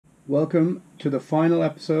Welcome to the final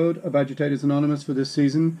episode of Agitators Anonymous for this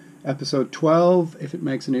season, episode 12. If it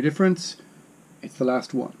makes any difference, it's the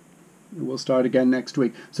last one. We'll start again next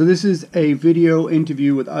week. So this is a video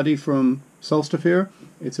interview with ADDI from SOLSTAFIR.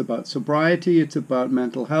 It's about sobriety, it's about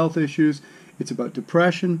mental health issues, it's about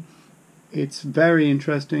depression. It's very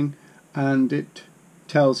interesting, and it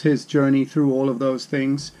tells his journey through all of those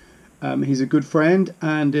things. He's a good friend,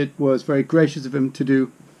 and it was very gracious of him to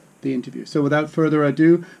do the interview. So without further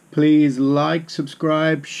ado, please like,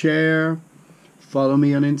 subscribe, share, follow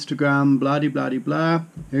me on Instagram, blah de blah de blah.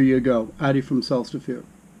 Here you go, ADDI from SOLSTAFIR.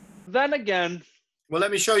 Then again, well,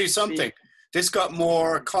 let me show you something. This got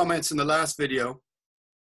more comments in the last video.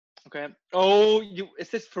 Okay. Oh, is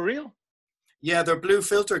this for real? Yeah, they're blue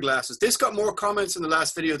filter glasses. This got more comments in the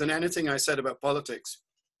last video than anything I said about politics.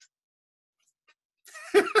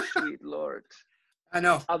 Sweet Lord. I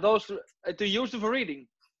know. Are those, do you use them for reading?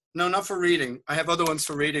 No, not for reading. I have other ones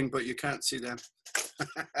for reading, but you can't see them.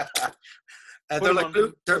 They're like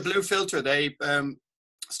blue. They're blue filter. They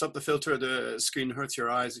stop the filter of the screen hurts your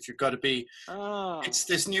eyes. If you've got to be, it's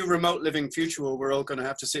this new remote living future where we're all going to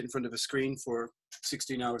have to sit in front of a screen for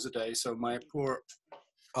 16 hours a day. So my poor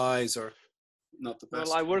eyes are not the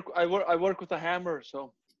best. Well, I work with a hammer,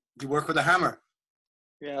 so. You work with a hammer?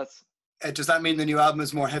 Yes. Does that mean the new album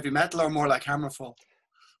is more heavy metal or more like Hammerfall?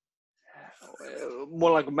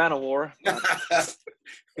 More like Manowar.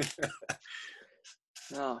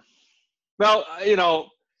 No. Well, you know,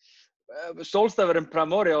 SOLSTAFIR and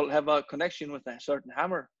Primordial have a connection with a certain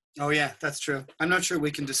hammer. Oh yeah, that's true. I'm not sure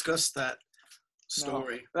we can discuss that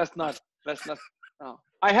story. No, that's not. No.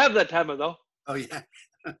 I have that hammer though. Oh yeah.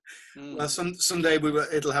 Well, someday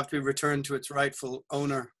it'll have to be returned to its rightful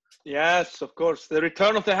owner. Yes, of course. The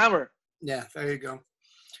return of the hammer. Yeah, there you go.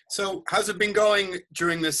 So how's it been going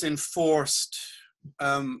during this enforced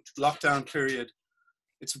lockdown period?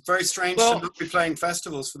 It's very strange to not be playing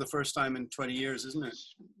festivals for the first time in 20 years, isn't it?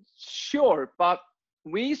 Sure, but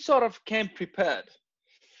we sort of came prepared.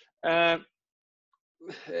 I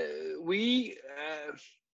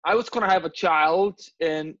was going to have a child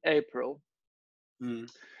in April.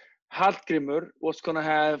 Hallgrímur was going to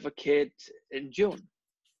have a kid in June.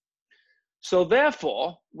 So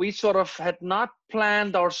therefore, we sort of had not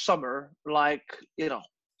planned our summer like, you know,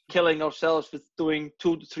 killing ourselves with doing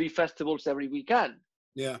 2 to 3 festivals every weekend.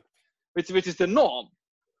 Yeah. Which is the norm.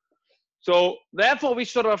 So therefore,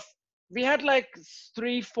 we had like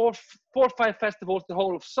 3, 4, 5 festivals the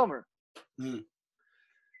whole of summer.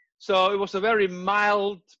 So it was a very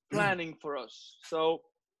mild planning for us. So,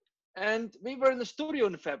 and we were in the studio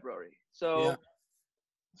in February. So. Yeah.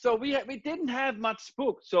 So we didn't have much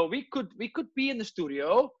booked, so we could be in the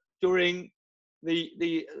studio during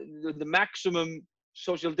the maximum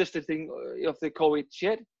social distancing of the COVID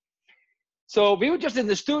shit. So we were just in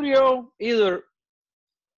the studio, either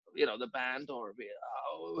the band or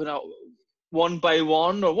one by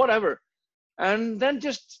one or whatever, and then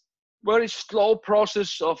just very slow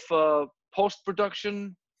process of post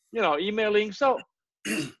production, emailing. So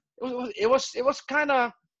it was kind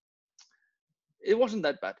of. It wasn't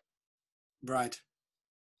that bad. Right.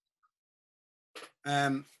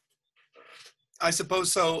 I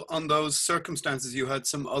suppose so. On those circumstances, you had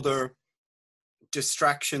some other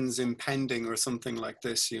distractions impending or something like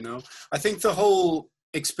this, I think the whole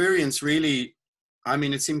experience really,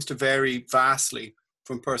 it seems to vary vastly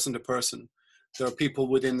from person to person. There are people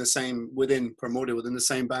within Primordial, within the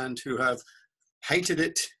same band who have hated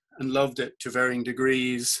it and loved it to varying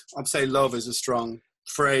degrees. I'd say love is a strong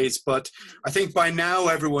phrase, but I think by now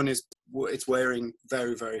everyone it's wearing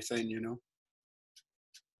very, very thin,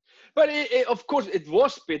 But of course it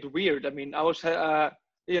was a bit weird. I was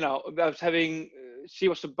having, she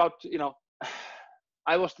was about to,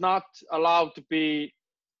 I was not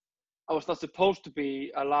supposed to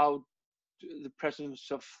be allowed the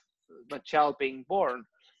presence of my child being born,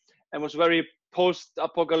 and was very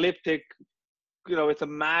post-apocalyptic, with a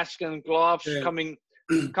mask and gloves, coming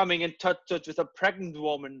in touch with a pregnant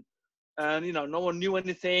woman, and no one knew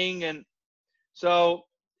anything, and so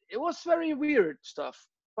it was very weird stuff.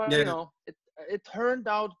 But it turned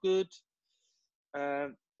out good.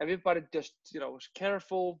 Everybody just was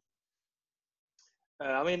careful.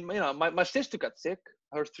 My sister got sick.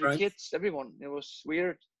 Her 3 kids, everyone. It was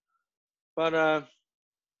weird, but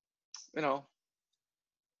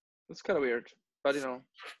it's kind of weird. But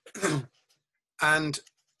and.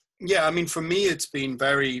 Yeah, for me, it's been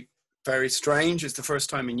very, very strange. It's the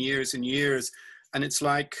first time in years and years. And it's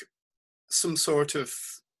like some sort of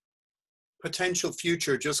potential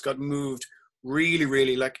future just got moved really,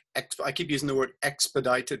 really, like, I keep using the word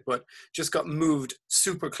expedited, but just got moved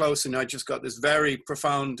super close. And I just got this very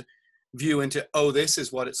profound view into, oh, this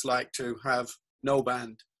is what it's like to have no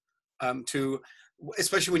band,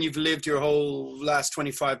 especially when you've lived your whole last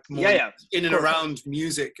 25 months in and around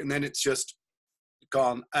music, and then it's just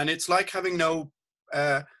gone, and it's like having no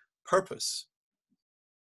purpose,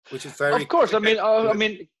 which is very. Of course, I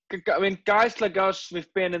mean, guys like us,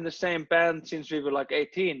 we've been in the same band since we were like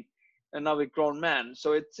 18, and now we're grown men.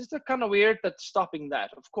 So it's just kind of weird that stopping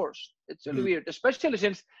that. Of course, it's really weird, especially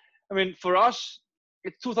since, I mean, for us,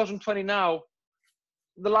 it's 2020 now.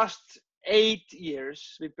 The last 8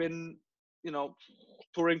 years, we've been, you know,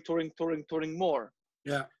 touring more.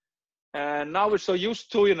 Yeah. And now we're so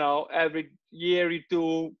used to, you know, every year you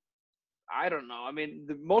do, I don't know. I mean,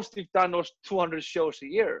 the most we've done was 200 shows a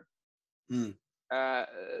year. The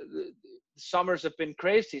summers have been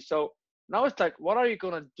crazy. So now it's like, what are you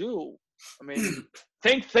gonna do? I mean,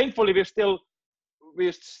 thankfully we just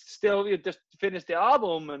finished the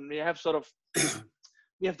album, and we have sort of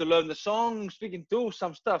we have to learn the songs. We can do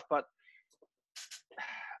some stuff, but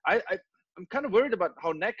I'm kind of worried about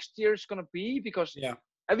how next year is gonna be, because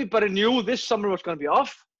everybody knew this summer was gonna be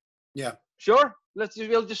off. Yeah. Sure.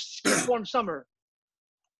 We'll just skip one summer.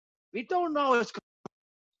 We don't know it's.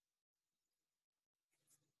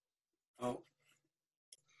 Oh.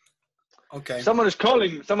 Okay. Someone is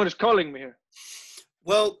calling me here.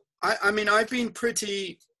 Well, I mean, I've been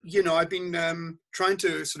pretty, you know, I've been trying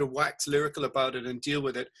to sort of wax lyrical about it and deal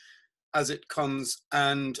with it as it comes.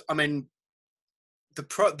 And I mean,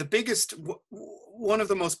 the biggest, one of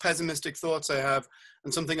the most pessimistic thoughts I have,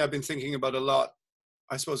 and something I've been thinking about a lot,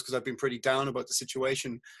 I suppose because I've been pretty down about the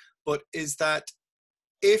situation, but is that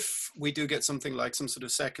if we do get something like some sort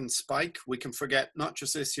of second spike, we can forget not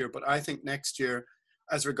just this year, but I think next year,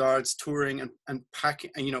 as regards touring and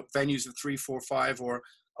packing, and, you know, venues of 3, 4, 5, or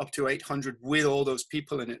up to 800 with all those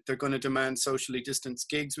people in it, they're going to demand socially distanced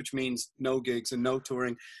gigs, which means no gigs and no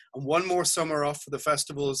touring, and one more summer off for the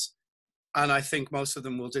festivals, and I think most of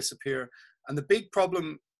them will disappear. And the big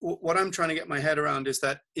problem, what I'm trying to get my head around, is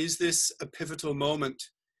that, is this a pivotal moment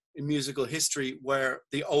in musical history where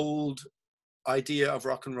the old idea of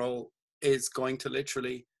rock and roll is going to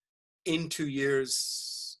literally, in 2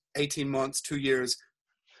 years, 18 months, 2 years,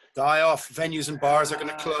 die off? Venues and bars are going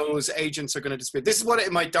to close, agents are going to disappear. This is what,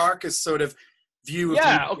 in my darkest sort of view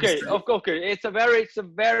of okay. It's a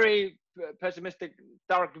very pessimistic,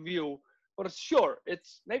 dark view, but it's sure,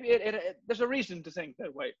 it's maybe there's a reason to think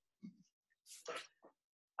that way.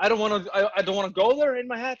 I don't want to go there in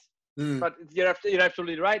my head, but you're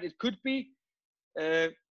absolutely right. It could be. I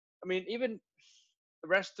mean, even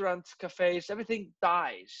restaurants, cafes, everything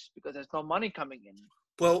dies because there's no money coming in.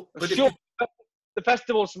 Well, but sure, the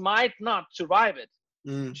festivals might not survive it.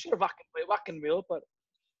 Sure, Wacken will, but.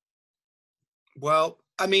 Well,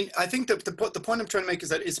 I mean, I think that the point I'm trying to make is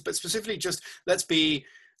that it's specifically just, let's be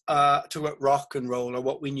to what rock and roll, or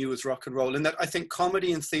what we knew as rock and roll, and that I think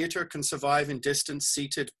comedy and theater can survive in distant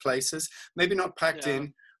seated places, maybe not packed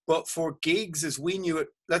in, but for gigs as we knew it,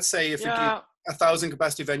 let's say if a 1,000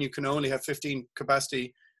 capacity venue can only have 15%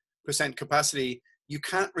 capacity, you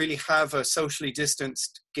can't really have a socially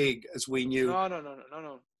distanced gig as we knew.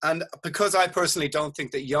 No. And because I personally don't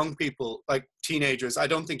think that young people, like teenagers, I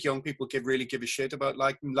don't think young people really give a shit about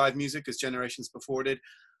like live music as generations before did.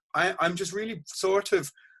 I'm just really sort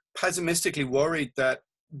of pessimistically worried that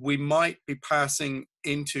we might be passing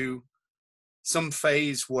into some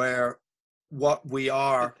phase where what we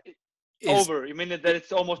are is over. You mean that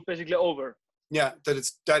it's almost basically over? Yeah,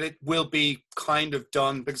 that it will be kind of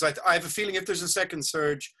done, because I have a feeling if there's a second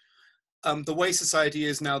surge, the way society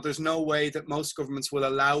is now, there's no way that most governments will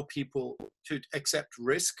allow people to accept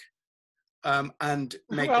risk and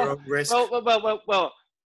make their own risk. Well.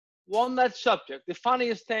 On that subject, the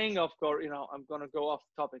funniest thing, of course, you know, I'm going to go off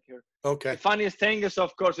topic here. Okay. The funniest thing is,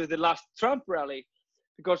 of course, with the last Trump rally,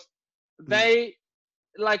 because they,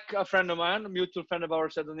 like a friend of mine, a mutual friend of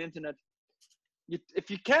ours, said on the internet, if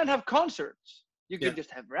you can't have concerts, you can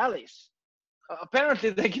just have rallies.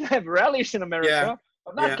 Apparently, they can have rallies in America,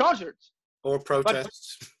 but not concerts. Or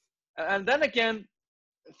protests. And then again,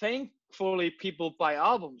 thankfully, people buy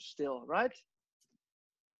albums still, right?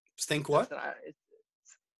 Think what?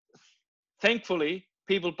 Thankfully,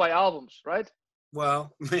 people buy albums, right?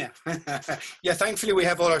 Well, yeah. Yeah, thankfully we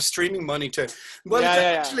have all our streaming money too. Well,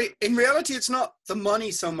 actually, in reality, it's not the money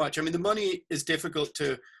so much. I mean, the money is difficult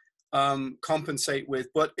to compensate with,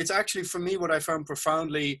 but it's actually, for me, what I found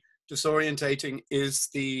profoundly disorientating is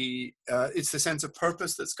it's the sense of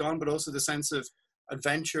purpose that's gone, but also the sense of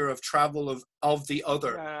adventure, of travel, of the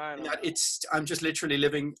other. I'm just literally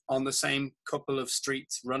living on the same couple of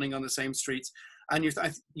streets, running on the same streets. And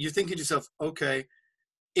you're thinking to yourself, okay,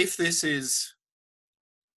 if this is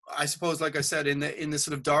I suppose, like I said, in the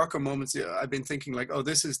sort of darker moments, I've been thinking like, oh,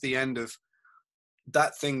 this is the end of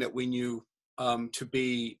that thing that we knew to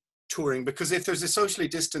be touring. Because if there's a socially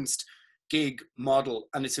distanced gig model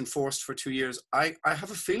and it's enforced for 2 years, I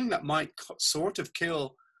have a feeling that might sort of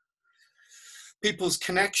kill people's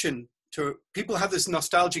connection to. People have this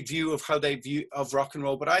nostalgic view of how they view of rock and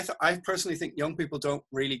roll, but I personally think young people don't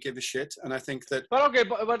really give a shit, and I think that. But okay,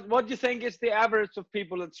 but what do you think is the average of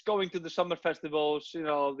people that's going to the summer festivals? You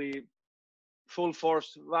know, the Full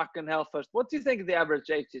Force Rock and Hellfest. What do you think the average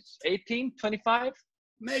age is? 18, 25?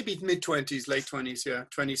 Maybe mid-20s, late 20s, yeah,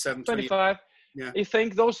 27, 25. Yeah. You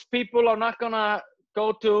think those people are not gonna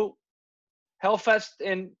go to Hellfest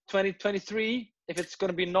in 2023 if it's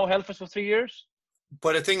gonna be no Hellfest for 3 years?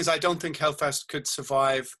 But the thing is, I don't think Hellfest could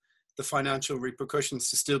survive the financial repercussions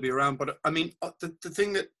to still be around. But I mean, the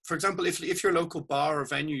thing that, for example, if your local bar or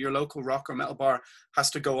venue, your local rock or metal bar has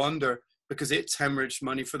to go under because it's hemorrhaged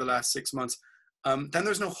money for the last 6 months, then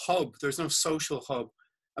there's no hub, there's no social hub.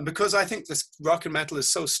 And because I think this rock and metal is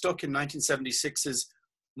so stuck in 1976's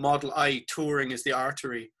model, i.e. touring is the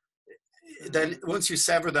artery, then once you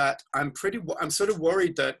sever that, I'm sort of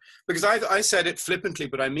worried that, because I said it flippantly,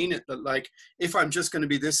 but I mean it, that like, if I'm just going to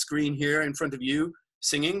be this screen here in front of you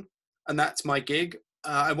singing, and that's my gig,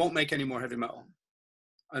 I won't make any more heavy metal.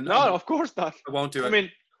 No, of course not. I won't do it. I mean,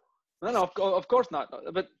 no, of course not.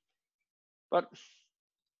 But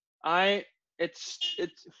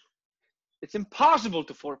it's impossible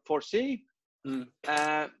to foresee.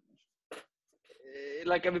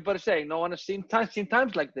 Like everybody's saying, no one has seen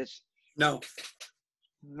times like this. No.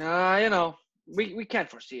 Nah, you know, we can't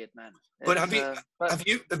foresee it, man. But have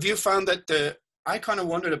you found that I kind of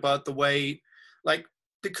wondered about the way, like,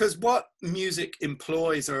 because what music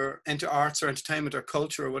employs, or arts or entertainment or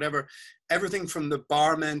culture or whatever, everything from the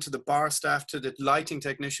barmen to the bar staff to the lighting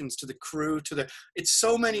technicians to the crew to it's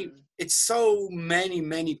so many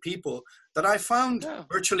people that I found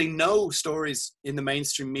virtually no stories in the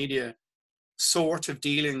mainstream media sort of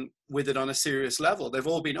dealing with it on a serious level. They've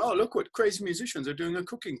all been, oh, look what crazy musicians are doing a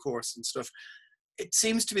cooking course and stuff. It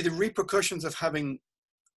seems to be the repercussions of having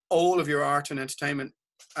all of your art and entertainment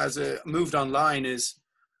as moved online is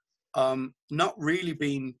not really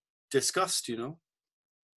being discussed, you know.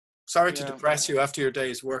 Sorry to depress you after your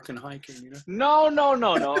day's work and hiking, you know.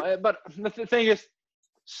 No. But the thing is,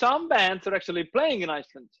 some bands are actually playing in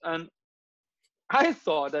Iceland, and I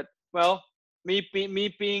thought that, well, me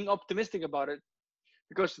being optimistic about it,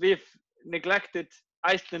 because we've neglected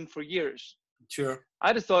Iceland for years. Sure.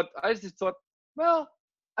 I just thought, well,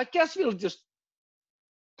 I guess we'll just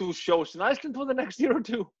do shows in Iceland for the next year or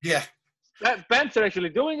two. Yeah. Bands are actually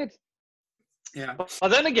doing it. Yeah. But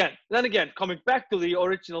then again, coming back to the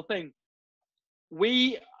original thing,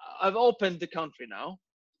 we have opened the country now.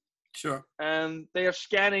 Sure. And they are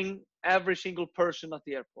scanning every single person at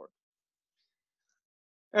the airport.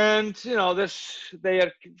 And, you know, they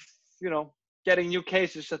are, you know, getting new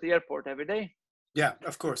cases at the airport every day. Yeah,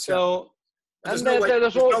 of course. So, yeah. There's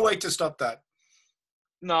no way to stop that.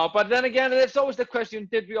 No, but then again, there's always the question,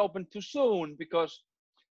 did we open too soon? Because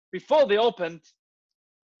before they opened,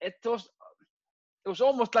 it was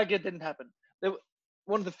almost like it didn't happen.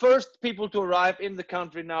 One of the first people to arrive in the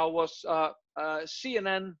country now was a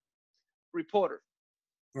CNN reporter.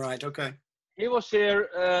 Right, okay. He was here.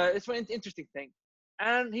 It's an interesting thing.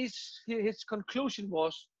 And his conclusion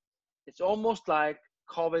was, it's almost like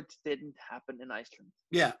COVID didn't happen in Iceland.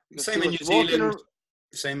 Yeah, same in New Zealand,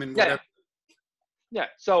 same in whatever. Yeah,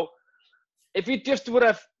 so if we just would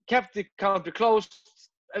have kept the country closed,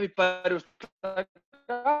 everybody was like,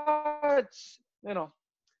 it's, you know,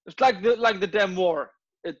 it's like the damn war.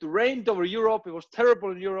 It rained over Europe. It was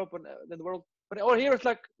terrible in Europe and in the world. But over here, it's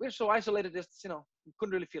like we're so isolated. It's, you know, we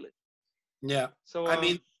couldn't really feel it. Yeah. So I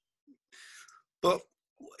mean, but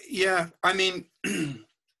yeah, I mean,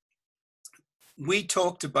 we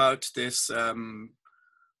talked about this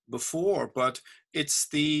before, but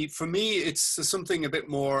for me, it's something a bit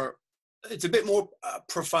more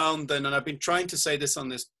profound than, and I've been trying to say this on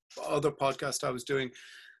this other podcast I was doing,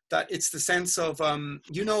 that it's the sense of,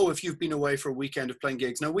 you know, if you've been away for a weekend of playing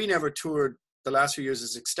gigs. Now, we never toured the last few years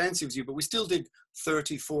as extensive as you, but we still did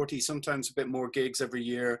 30, 40, sometimes a bit more gigs every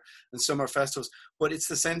year and summer festivals. But it's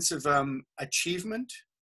the sense of achievement,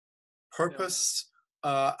 purpose,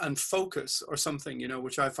 and focus or something, you know,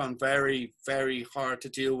 which I found very, very hard to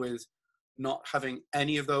deal with, not having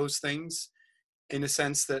any of those things, in a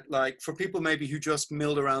sense that, like, for people maybe who just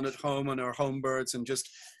milled around at home on our home birds and just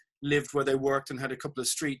lived where they worked and had a couple of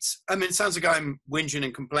streets. I mean, it sounds like I'm whinging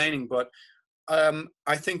and complaining, but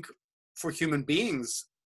I think for human beings,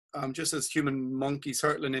 just as human monkeys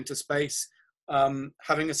hurtling into space,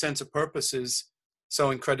 having a sense of purpose is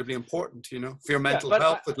so incredibly important, you know, for your mental but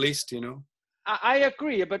health at least, you know. I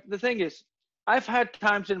agree, but the thing is, I've had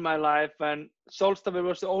times in my life when SOLSTAFIR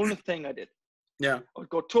was the only thing I did. Yeah. I would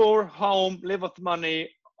go tour, home, live with money,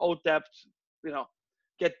 owe debt, you know,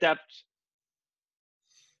 get debt,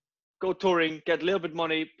 go touring, get a little bit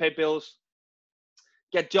money, pay bills,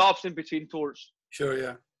 get jobs in between tours. Sure,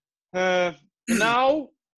 yeah. Now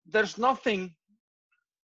there's nothing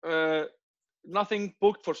booked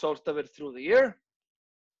for SOLSTAFIR through the year.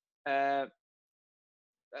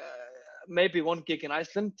 Maybe one gig in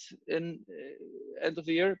Iceland in end of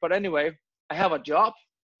the year. But anyway, I have a job.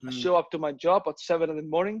 I show up to my job at 7 in the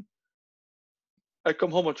morning. I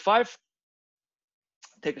come home at 5,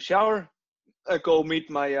 take a shower. I go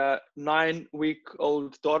meet my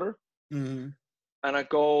 9-week-old daughter. And I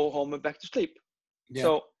go home and back to sleep. Yeah.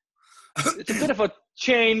 So it's a bit of a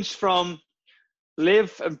change from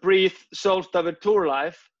live and breathe SOLSTAFIR tour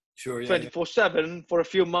life, sure, 24/7 for a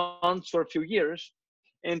few months, for a few years,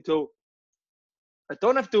 into I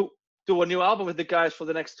don't have to do a new album with the guys for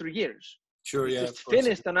the next 3 years. Sure, yeah. Just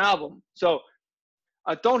finished an album, so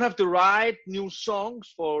I don't have to write new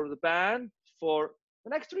songs for the band for the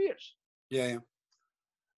next 3 years. Yeah,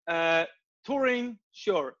 yeah. Touring,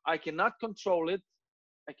 sure, I cannot control it.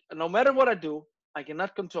 No matter what I do, I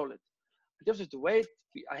cannot control it. I just have to wait.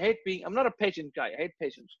 I'm not a patient guy. I hate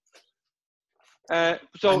patience.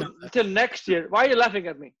 So until next year, why are you laughing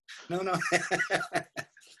at me? No.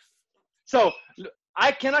 So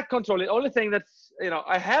I cannot control it. Only thing that's, you know,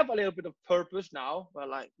 I have a little bit of purpose now. Well,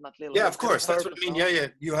 like not little. Yeah, of course. That's what I mean. Now. Yeah.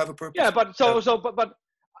 You have a purpose. Yeah, but but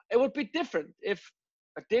it would be different if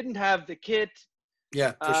I didn't have the kid.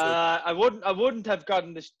 Yeah, for sure. I wouldn't have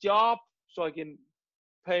gotten this job so I can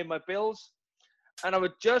pay my bills, and I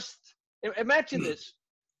would just imagine this.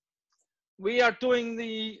 We are doing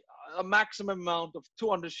a maximum amount of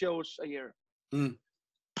 200 shows a year.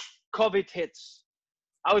 COVID hits.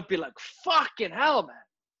 I would be like, fucking hell, man.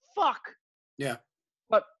 Fuck. Yeah.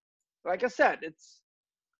 But like I said,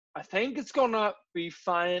 I think it's gonna be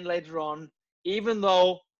fine later on, even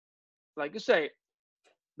though, like you say,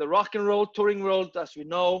 the rock and roll touring world, as we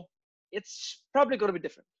know, it's probably gonna be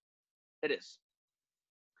different. It is.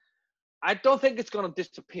 I don't think it's gonna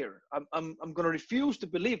disappear. I'm gonna refuse to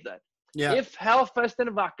believe that. Yeah. If Hellfest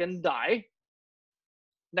and Wacken die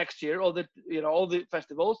next year, all the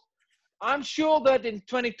festivals, I'm sure that in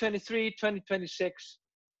 2023, 2026,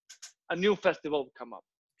 a new festival will come up.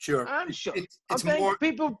 Sure. I'm sure. It's more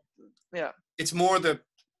people. Yeah. It's more the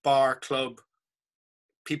bar club,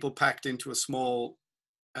 people packed into a small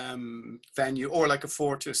venue, or like a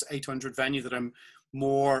 400 to 800 venue that I'm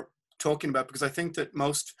more talking about, because I think that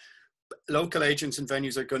most local agents and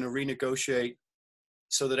venues are going to renegotiate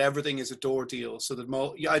so that everything is a door deal. So that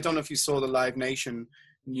I don't know if you saw the Live Nation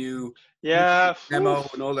new demo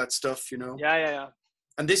and all that stuff, you know. Yeah.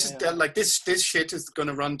 And this is like this shit is going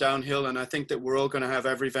to run downhill, and I think that we're all going to have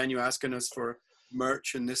every venue asking us for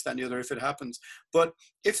merch and this, that, and the other if it happens. But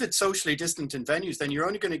if it's socially distant in venues, then you're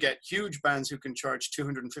only going to get huge bands who can charge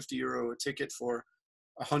 €250 a ticket for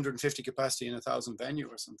 150 capacity in 1,000 venue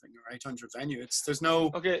or something, or 800 venue. There's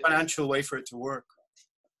no financial way for it to work.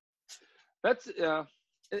 That's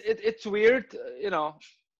it's weird, you know.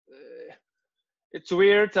 It's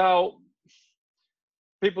weird how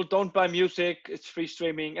people don't buy music. It's free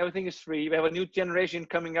streaming. Everything is free. We have a new generation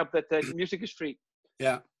coming up that music is free.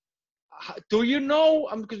 Yeah. Do you know,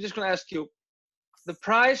 I'm just going to ask you, the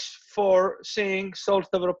price for seeing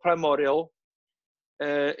SOLSTAFIR or Primordial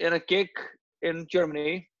in a gig in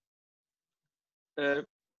Germany,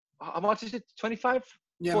 how much is it? 25?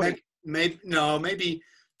 Yeah, 40? maybe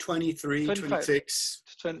 23, 26.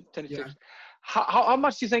 26. Yeah. How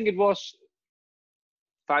much do you think it was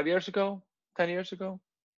 5 years ago, 10 years ago?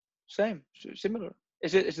 Same, similar.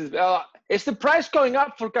 Is the price going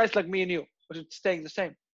up for guys like me and you, or is it staying the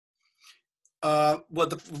same? What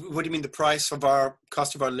do you mean, the price of our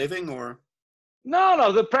cost of our living, or?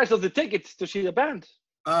 No, the price of the tickets to see the band.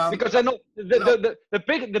 Because I know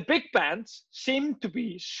the big bands seem to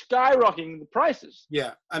be skyrocketing the prices.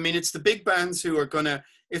 Yeah, I mean, it's the big bands who are gonna,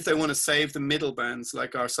 if they want to save the middle bands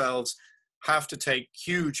like ourselves, have to take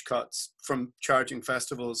huge cuts from charging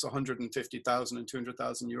festivals 150,000 and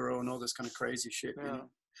 200,000 euro and all this kind of crazy shit. Yeah. You know?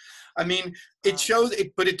 I mean, it shows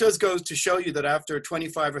it, but it does go to show you that after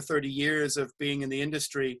 25 or 30 years of being in the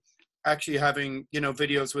industry, actually having, you know,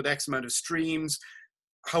 videos with X amount of streams,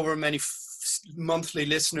 however many monthly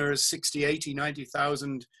listeners, 60, 80,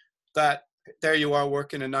 90,000, that there you are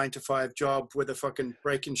working a 9-to-5 job with a fucking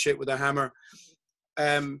breaking shit with a hammer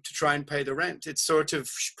to try and pay the rent. It sort of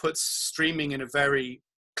puts streaming in a very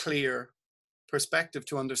clear perspective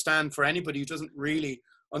to understand for anybody who doesn't really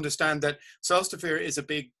understand that Solstafir is a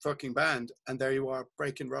big fucking band, and there you are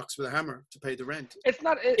breaking rocks with a hammer to pay the rent. It's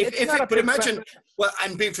not. But imagine, well,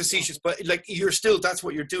 I'm being facetious, but like you're still, that's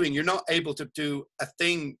what you're doing. You're not able to do a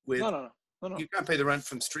thing with. No. You can't pay the rent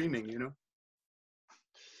from streaming, you know.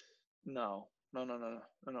 No.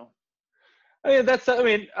 I mean, that's. I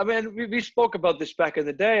mean, we spoke about this back in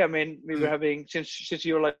the day. I mean, we were having since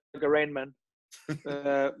you're like a Rain Man.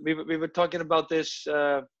 We were talking about this.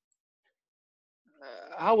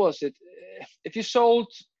 How was it? If you sold,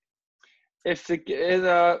 let's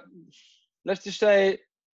just say,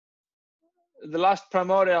 the last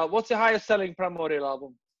Primordial. What's the highest selling Primordial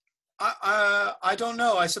album? I don't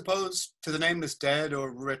know. I suppose To the Nameless Dead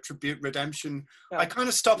or Redemption. Yeah. I kind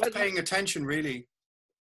of stopped paying attention, really.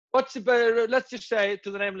 What's the? Let's just say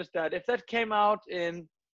To the Nameless Dead. If that came out in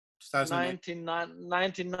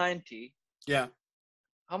 1990. Yeah.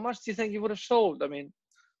 How much do you think you would have sold? I mean,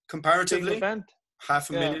 comparatively, half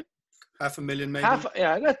a million maybe.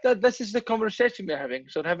 This is the conversation we're having.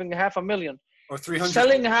 So having 500,000 or 300,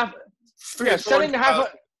 selling half,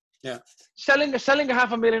 selling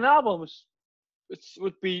 500,000 albums, it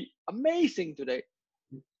would be amazing today.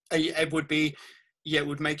 It would be, it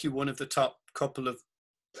would make you one of the top couple of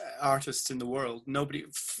artists in the world. Nobody,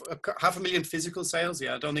 500,000 physical sales.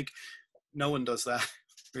 Yeah, I don't think no one does that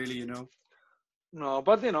really, you know. No,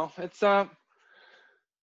 but you know, it's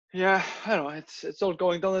yeah, I don't know, it's all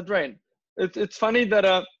going down the drain. It's funny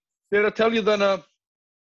that did I tell you that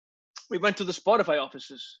we went to the Spotify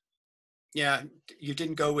offices? Yeah, you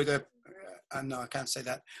didn't go with a no, I can't say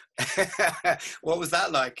that. What was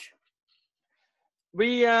that like?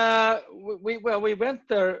 We went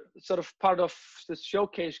there sort of part of the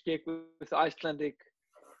showcase gig with Icelandic,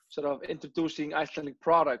 sort of introducing Icelandic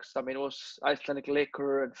products. I mean, it was Icelandic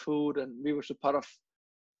liquor and food, and we were so part of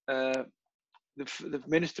the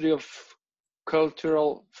Ministry of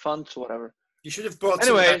Cultural Funds, or whatever. You should have brought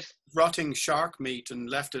some of that rotting shark meat and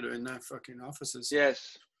left it in their fucking offices.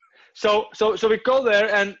 Yes. So we go there,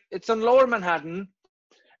 and it's on Lower Manhattan,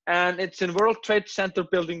 and it's in World Trade Center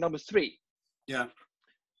building number 3. Yeah.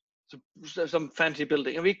 So some fancy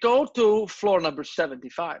building, and we go to floor number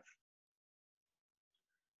 75.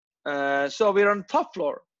 So we're on top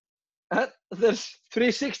floor. There's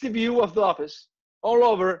 360 view of the office all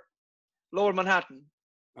over Lower Manhattan.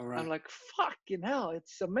 All right. I'm like, fucking hell,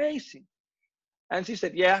 it's amazing. And she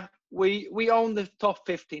said, yeah, we own the top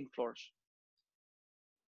 15 floors.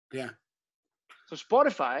 Yeah. So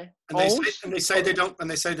Spotify and they say they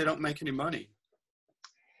don't make any money.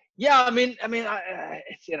 Yeah, I mean,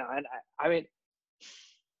 it's, you know, and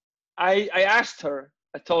I asked her.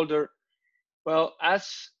 I told her, well,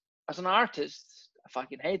 as an artist, I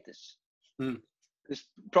fucking hate this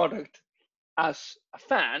product. As a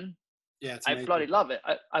fan, yeah, I bloody love it.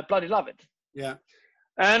 I bloody love it. Yeah.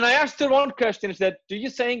 And I asked her one question: is that, do you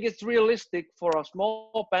think it's realistic for a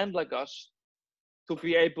small band like us to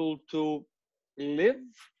be able to live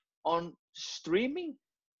on streaming?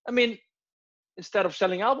 I mean, instead of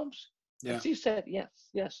selling albums? Yeah. And she said,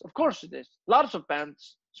 yes, of course it is. Lots of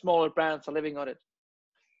bands, smaller bands, are living on it.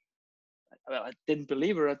 Well, I didn't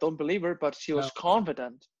believe her. I don't believe her, but she was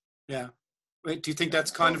confident. Yeah. Wait, do you think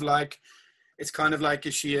that's kind of like, it's kind of like,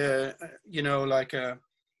 is she a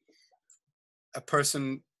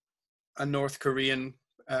person, a North Korean,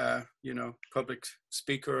 public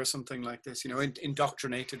speaker or something like this,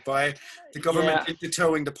 indoctrinated by the government into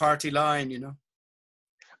towing the party line,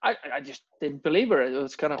 I just didn't believe her. It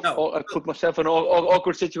was kind of, I put myself in an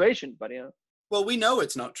awkward situation, but Well, we know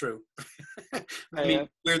it's not true. I mean,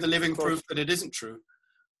 we're the living proof that it isn't true.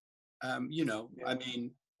 I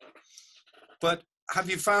mean, but have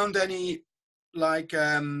you found any, like,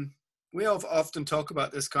 we often talk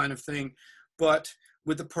about this kind of thing, but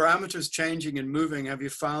with the parameters changing and moving, have you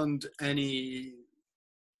found any,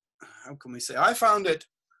 how can we say, I found it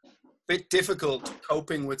a bit difficult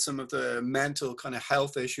coping with some of the mental kind of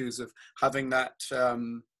health issues of having that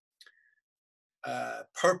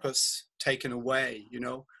purpose taken away,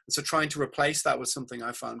 and so trying to replace that with something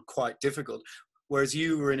I found quite difficult. Whereas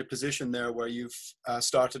you were in a position there where you've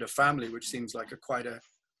started a family, which seems like quite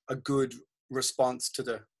a good response to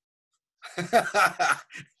the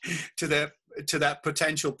to that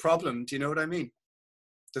potential problem. Do you know what I mean?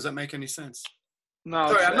 Does that make any sense? No.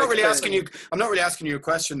 Sorry, I'm not really asking you. I'm not really asking you a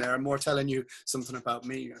question there. I'm more telling you something about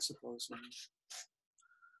me, I suppose.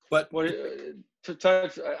 But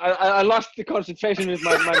I lost the concentration as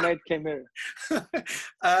my mate came here.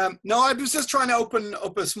 No, I was just trying to open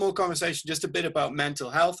up a small conversation, just a bit about mental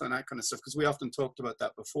health and that kind of stuff, because we often talked about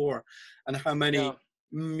that before, and how many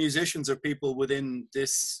musicians or people within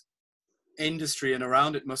this industry and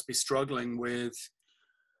around it must be struggling with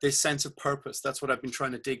this sense of purpose. That's what I've been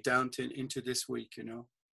trying to dig down into this week, you know.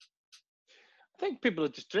 I think people are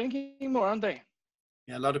just drinking more, aren't they?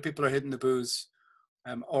 Yeah, a lot of people are hitting the booze.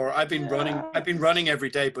 Or I've been Yeah. running every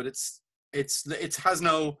day, but it has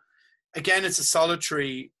no, again, it's a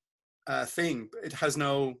solitary thing. It has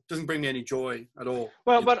doesn't bring me any joy at all.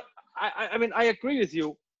 Well, but I mean, I agree with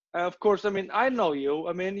you. Of course, I mean, I know you.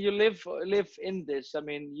 I mean, you live in this. I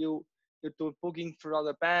mean, you do booking for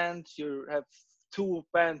other bands. You have 2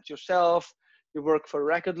 bands yourself. You work for a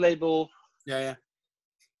record label. Yeah.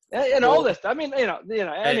 And all this. I mean, you know.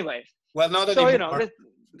 Anyway. Well, not so anymore.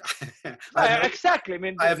 Exactly. I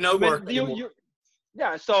mean, I have no work anymore.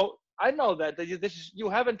 Yeah. So I know that you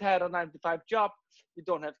haven't had a 9-to-5 job. You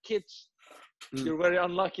don't have kids. You're very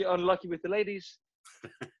unlucky with the ladies.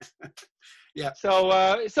 Yeah. So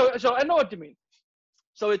I know what you mean.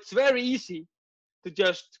 So it's very easy to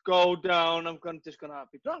just go down. I'm just gonna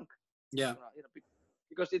be drunk. Yeah.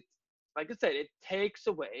 Because it, like I said, it takes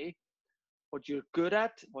away what you're good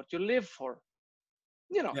at, what you live for.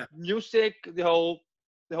 You know, music, the whole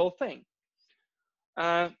thing.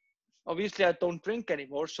 Obviously, I don't drink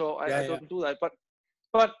anymore, so I don't do that.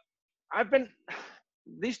 But I've been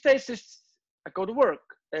these days. I go to work.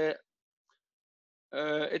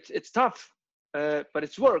 It's tough, but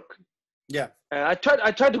it's work. Yeah. I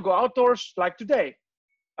tried to go outdoors like today.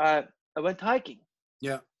 I went hiking.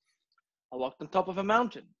 Yeah. I walked on top of a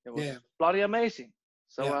mountain. It was bloody amazing.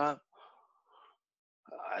 So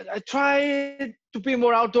I try to be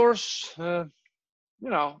more outdoors. You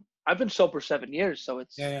know, I've been sober 7 years, so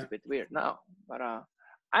it's a bit weird now. But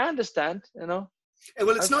I understand. You know.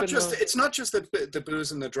 Well, it's not just the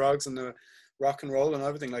booze and the drugs and the rock and roll and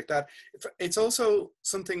everything like that. It's also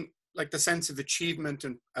something like the sense of achievement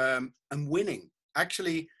and winning.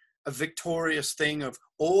 Actually, a victorious thing of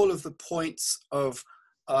all of the points of,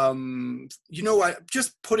 you know,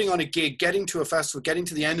 just putting on a gig, getting to a festival, getting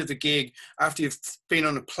to the end of the gig after you've been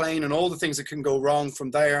on a plane and all the things that can go wrong from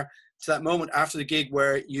there to that moment after the gig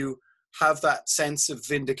where you have that sense of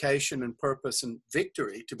vindication and purpose and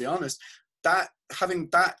victory, to be honest, that having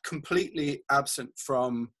that completely absent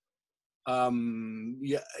from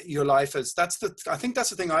your life I think that's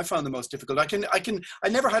the thing I found the most difficult. I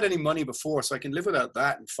never had any money before, so I can live without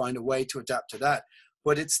that and find a way to adapt to that.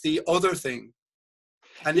 But it's the other thing,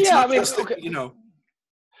 and it's not just you know.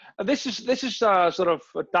 This is sort of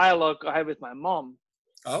a dialogue I have with my mom.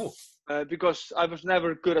 Oh. Because I was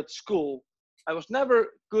never good at school. I was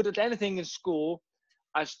never good at anything in school.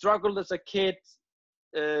 I struggled as a kid,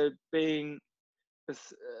 being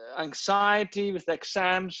with anxiety with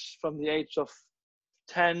exams from the age of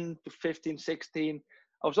 10 to 15, 16.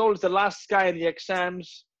 I was always the last guy in the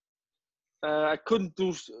exams. I couldn't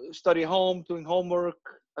study home, doing homework.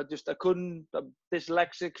 I couldn't. I'm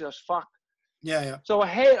dyslexic as fuck. Yeah. So I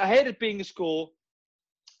hated being in school.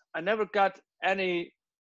 I never got any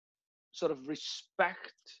sort of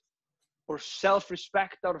respect or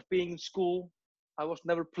self-respect out of being in school. I was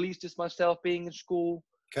never pleased with myself being in school.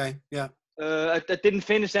 Okay, yeah. I didn't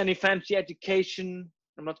finish any fancy education.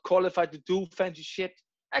 I'm not qualified to do fancy shit,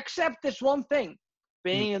 except this one thing,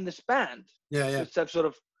 being in this band. Yeah. Which I've sort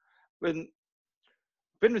of been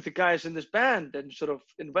with the guys in this band and sort of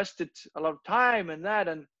invested a lot of time in that,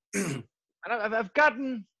 and I've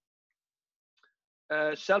gotten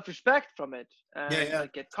self-respect from it, and I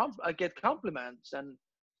get compliments, and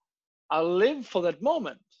I live for that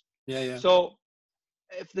moment. Yeah. So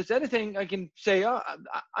if there's anything I can say,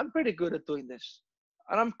 I'm pretty good at doing this,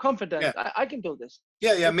 and I'm confident I can do this.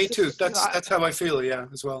 Yeah, me too. That's how I feel. Yeah,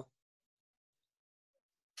 as well.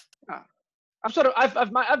 I'm sort of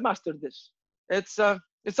I've mastered this.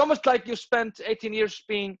 It's almost like you spent 18 years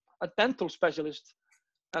being a dental specialist,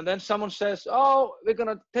 and then someone says, "Oh, we're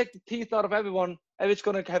gonna take the teeth out of everyone, and it's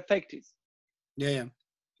gonna have fake teeth." Yeah.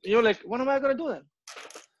 You're like, what am I gonna do then?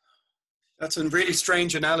 That's a really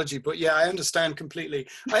strange analogy, but yeah, I understand completely.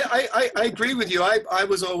 I agree with you. I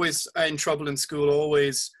was always in trouble in school,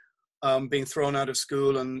 always being thrown out of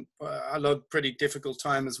school, and I had a pretty difficult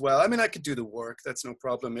time as well. I mean, I could do the work. That's no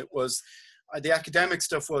problem. It was, the academic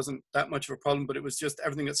stuff wasn't that much of a problem, but it was just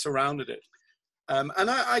everything that surrounded it. And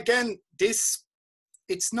again,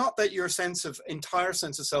 it's not that your entire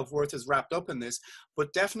sense of self-worth is wrapped up in this,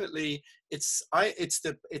 but definitely it's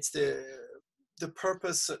the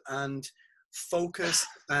purpose and focus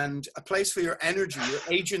and a place for your energy, your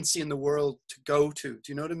agency in the world to go to. Do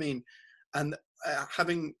you know what I mean? And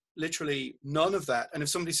having literally none of that. And if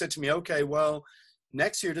somebody said to me, okay, well,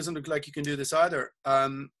 next year doesn't look like you can do this either.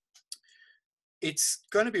 it's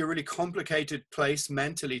going to be a really complicated place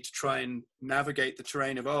mentally to try and navigate the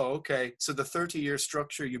terrain of, oh, okay, so the 30-year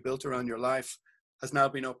structure you built around your life has now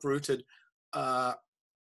been uprooted.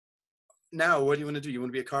 Now, what do you want to do? You want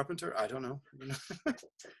to be a carpenter? I don't know.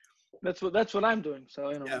 That's what I'm doing. So,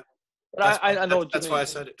 you know. Yeah. But I know what you that's mean. why I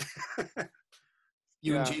said it.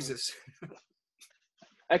 You and Jesus.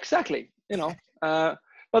 Exactly. You know.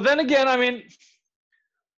 But then again, I mean,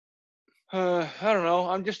 I don't know.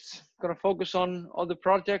 I'm just gonna focus on other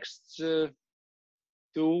projects. I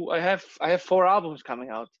have 4 albums coming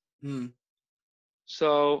out.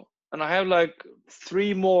 So, and I have like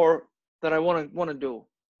 3 more that I want to do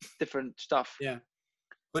different stuff. Yeah,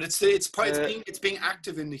 but it's being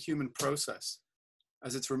active in the human process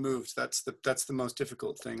as it's removed. That's the most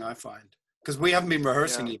difficult thing I find, because we haven't been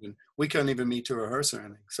rehearsing. Even we can't even meet to rehearse or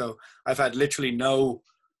anything. So I've had literally no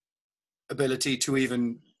ability to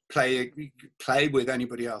even play with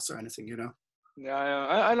anybody else or anything, you know. Yeah,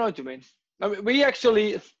 I know what you mean. I mean, we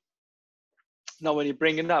actually, now when you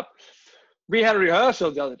bring it up, we had a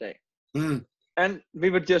rehearsal the other day, and we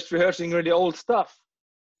were just rehearsing really old stuff.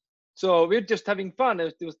 So we were just having fun.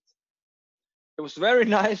 It was very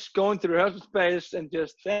nice going to the rehearsal space and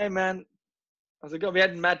just, hey man, how's it going? We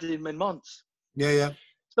hadn't met in months. Yeah.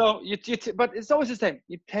 So but it's always the same.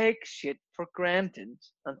 You take shit for granted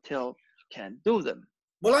until you can do them.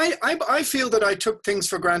 Well, I feel that I took things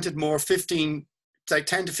for granted more 10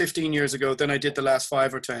 to 15 years ago than I did the last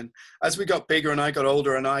 5 or 10. As we got bigger and I got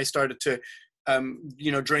older and I started to,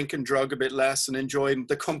 drink and drug a bit less and enjoy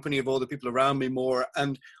the company of all the people around me more.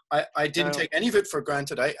 And I didn't take any of it for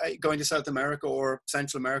granted. I going to South America or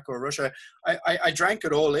Central America or Russia, I drank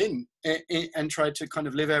it all in and tried to kind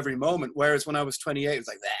of live every moment. Whereas when I was 28, it was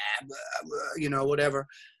like, whatever,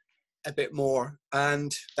 a bit more.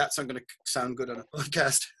 And that's not going to sound good on a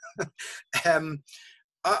podcast.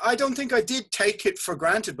 I don't think I did take it for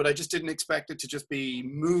granted, but I just didn't expect it to just be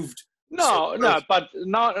moved. No, but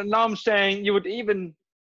now I'm saying you would even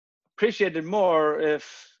appreciate it more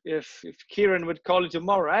if Kieran would call you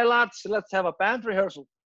tomorrow. Hey lads, let's have a band rehearsal.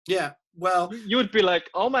 Yeah, well, you would be like,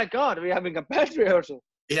 oh my God, we're having a band rehearsal.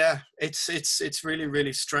 Yeah, it's really,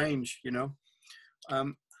 really strange, you know.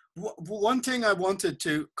 One thing I wanted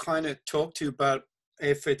to kind of talk to you about,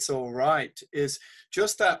 if it's all right, is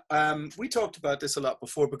just that we talked about this a lot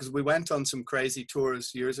before because we went on some crazy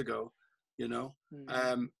tours years ago, you know.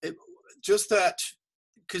 Just that,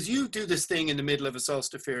 because you do this thing in the middle of a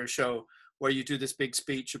SOLSTAFIR show where you do this big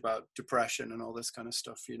speech about depression and all this kind of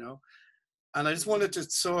stuff, you know. And I just wanted to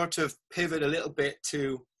sort of pivot a little bit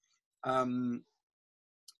to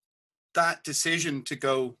that decision to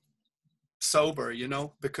go sober, you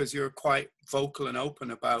know, because you're quite vocal and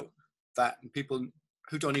open about that, and people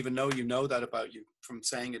who don't even know you know that about you from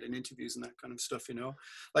saying it in interviews and that kind of stuff, you know.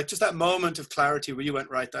 Like just that moment of clarity where you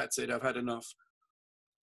went, right, that's it, I've had enough.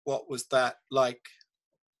 What was that like?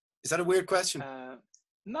 Is that a weird question?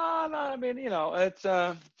 No, I mean, you know, it's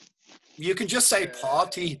you can just say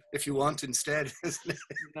party if you want instead.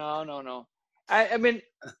 No. I mean,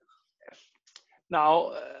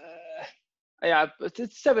 now, yeah,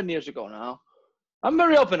 it's 7 years ago now. I'm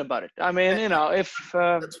very open about it. I mean, you know, if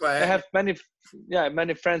that's why I have many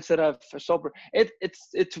friends that have sober.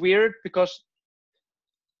 It's weird because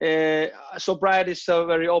sobriety is a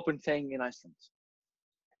very open thing in Iceland.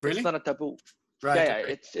 Really? It's not a taboo. Right. Yeah,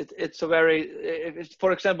 okay. It's a very.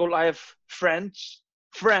 For example, I have friends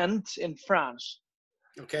in France.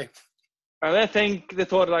 Okay. And they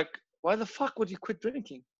thought like, why the fuck would you quit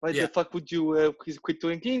drinking? Why the fuck would you quit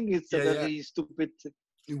drinking? It's a very stupid.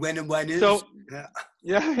 When and when is? So,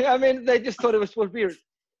 yeah. I mean, they just thought it was weird.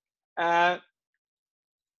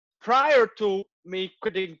 Prior to me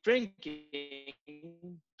quitting drinking,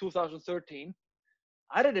 2013,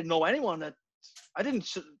 I didn't know anyone I didn't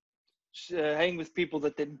hang with people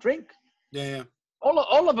that didn't drink. Yeah.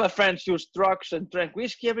 All of my friends used drugs and drank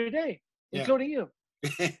whiskey every day, including you.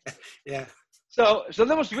 Yeah. So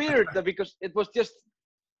that was weird because it was just,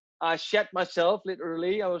 I shat myself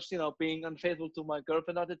literally. I was, you know, being unfaithful to my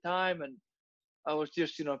girlfriend at the time, and I was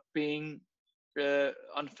just, you know, being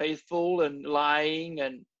unfaithful and lying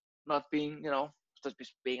and not being, you know,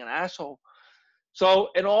 just being an asshole. So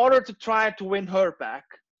in order to try to win her back,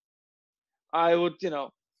 I would, you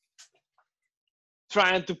know,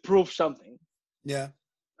 trying to prove something. Yeah.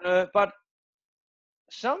 But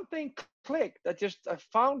something clicked. I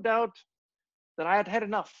found out that I had had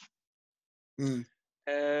enough.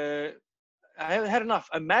 I had enough.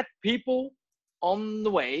 I met people on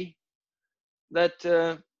the way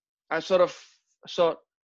that I sort of thought,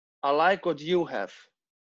 I like what you have.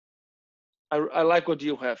 I like what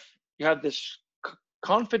you have. You have this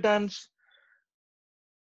confidence.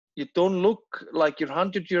 you don't look like you're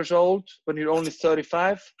 100 years old when you're only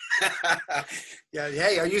 35. Yeah.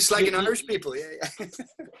 Hey, are you slagging Irish people? Yeah.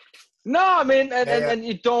 No, I mean, and, Yeah, yeah. and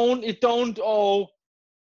you don't owe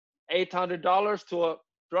 $800 to a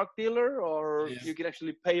drug dealer, or Yeah. you can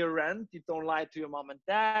actually pay your rent. You don't lie to your mom and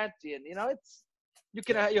dad, and you know it's you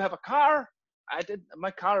have a car.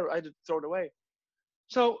 My car I did throw it away.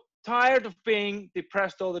 So tired of being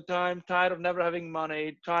depressed all the time, tired of never having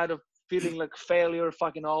money, tired of feeling like failure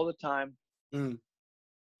fucking all the time. Mm.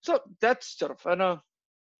 So that's sort of, I know,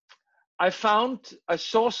 I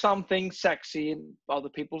saw something sexy in other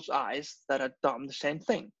people's eyes that had done the same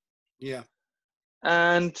thing. Yeah.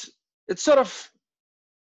 And it's sort of,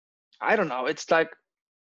 I don't know, it's like,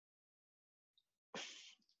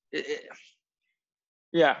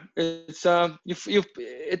 yeah, it's,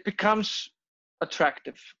 it becomes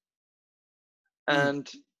attractive. And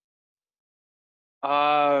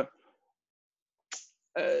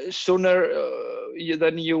sooner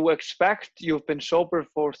than you expect, you've been sober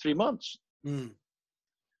for 3 months. Mm.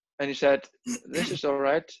 And he said, this is all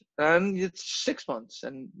right. And it's 6 months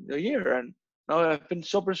and a year. And now I've been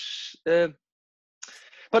sober.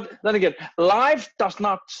 But then again, life does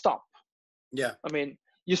not stop. Yeah. I mean,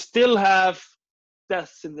 you still have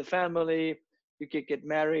deaths in the family. You can get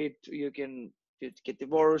married. You can get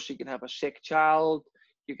divorced. You can have a sick child.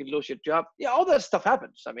 You can lose your job. Yeah, all that stuff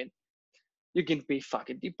happens. I mean, you can be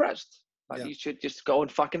fucking depressed. But you should just go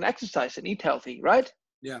and fucking exercise and eat healthy, right?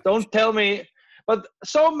 Yeah. Don't tell me. But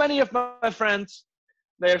so many of my friends,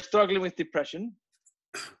 they're struggling with depression,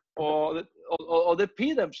 or they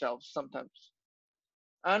pee themselves sometimes.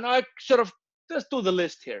 And I sort of just do the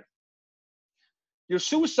list here. You're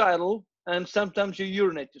suicidal, and sometimes you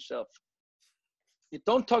urinate yourself. You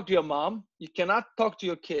don't talk to your mom. You cannot talk to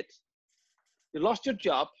your kid. You lost your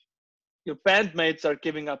job. Your bandmates are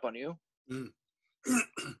giving up on you. Mm.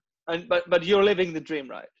 But you're living the dream,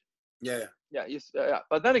 right? Yeah. Yeah.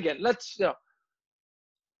 But then again, let's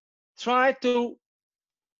try to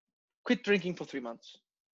quit drinking for 3 months.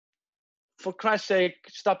 For Christ's sake,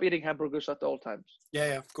 stop eating hamburgers at all times.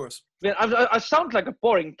 Yeah, of course. I sound like a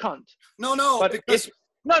boring cunt. No, but because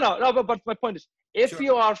but my point is, if Sure.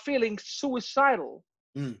 you are feeling suicidal,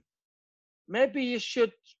 Mm. maybe you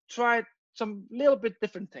should try some little bit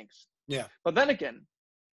different things. Yeah. But then again,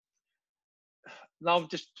 now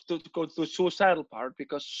just to go to the suicidal part,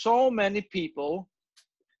 because so many people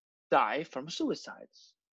die from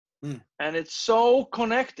suicides. Mm. And it's so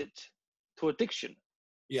connected to addiction.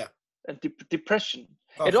 Yeah. And depression.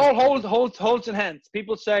 Oh, It all holds in hands.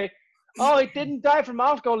 People say, oh, he didn't die from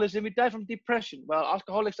alcoholism, he died from depression. Well,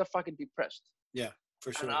 alcoholics are fucking depressed. Yeah,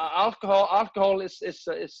 for sure. And alcohol is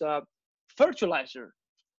a fertilizer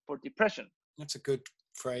for depression. That's a good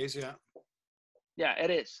phrase, yeah. Yeah, it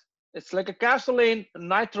is. It's like a gasoline,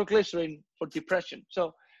 nitroglycerin for depression.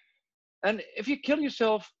 So, and if you kill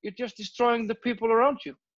yourself, you're just destroying the people around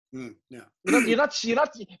you. Mm, yeah.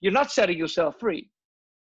 You're not setting yourself free.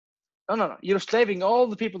 No. You're slaving all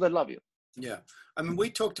the people that love you. Yeah. I mean, we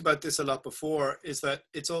talked about this a lot before, is that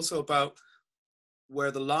it's also about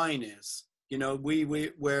where the line is. You know,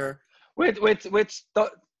 where... Wait,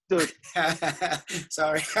 dude.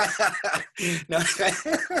 Sorry. No.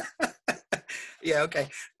 Yeah, okay.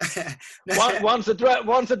 Once a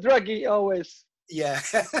druggie, always. Yeah.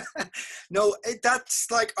 No,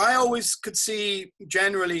 that's like, I always could see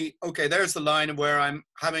generally, okay, there's the line of where I'm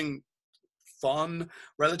having fun,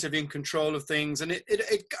 relatively in control of things, and it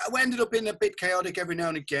ended up being a bit chaotic every now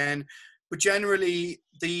and again, but generally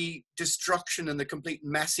the destruction and the complete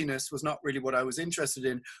messiness was not really what I was interested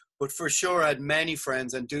in. But for sure I had many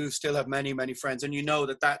friends, and do still have many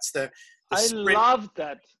that's the I sprint, love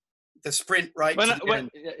that. the sprint right to the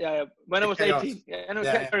end. When I was chaos. 18.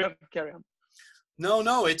 Carry on.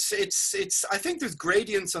 No, it's I think there's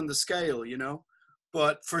gradients on the scale, you know,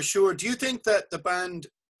 but for sure. Do you think that the band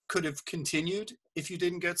could have continued if you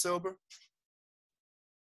didn't get sober?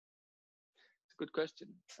 Good question.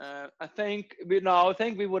 I think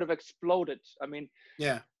we would have exploded. I mean,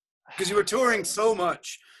 yeah, because you were touring so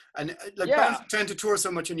much, and bands tend to tour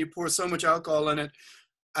so much, and you pour so much alcohol in it,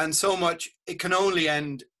 and so much, it can only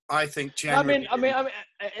end, I think, generally. I mean,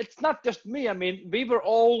 it's not just me. I mean, we were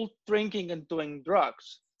all drinking and doing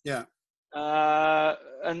drugs. Yeah.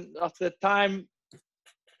 And at the time,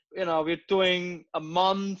 you know, we're doing a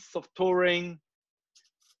month of touring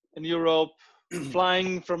in Europe,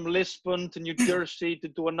 flying from Lisbon to New Jersey to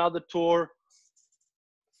do another tour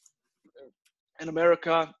in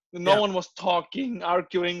America. No one was talking,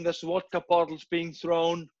 arguing. There's vodka bottles being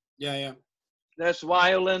thrown. Yeah. There's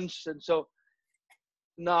violence, and so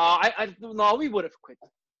no, we would have quit.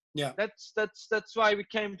 Yeah. That's why we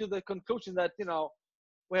came to the conclusion that, you know,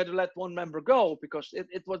 we had to let one member go because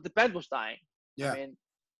it was, the band was dying. Yeah. I mean,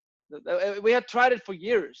 we had tried it for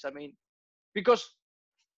years. I mean, because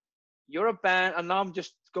you're a band, and now I'm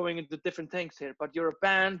just going into different things here, but you're a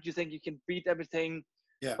band, you think you can beat everything.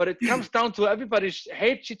 Yeah. But it comes down to everybody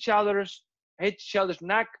hates each other's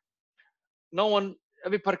neck.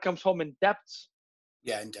 Everybody comes home in debt.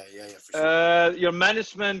 Yeah, for sure. Your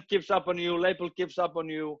management gives up on you, label gives up on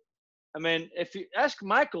you. I mean, if you ask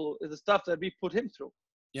Michael, the stuff that we put him through.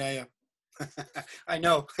 Yeah. I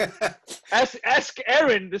know. ask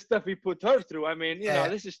Erin the stuff we put her through. I mean, you know,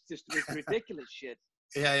 this is just ridiculous shit.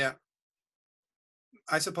 Yeah.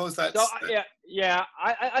 I suppose that's. So yeah.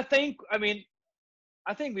 I think. I mean,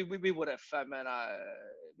 I think we would have. I mean,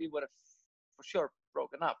 we would have for sure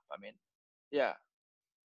broken up. I mean, yeah.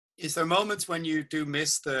 Is there moments when you do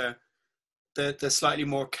miss the slightly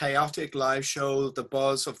more chaotic live show, the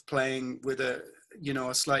buzz of playing with a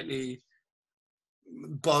slightly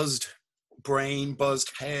buzzed brain,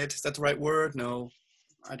 buzzed head? Is that the right word? No,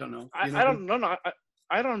 I don't know. I don't know. No,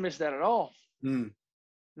 I don't miss that at all. Mm.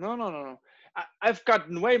 No. I've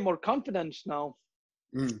gotten way more confidence now.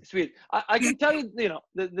 Sweet. I can tell you, you know,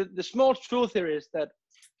 the small truth here is that,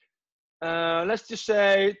 let's just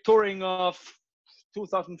say touring of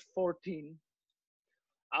 2014,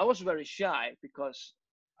 I was very shy because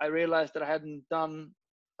I realized that I hadn't done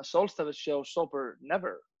a Solstafir show sober,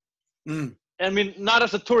 never. I mean, not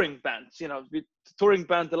as a touring band, you know, the touring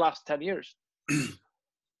band the last 10 years.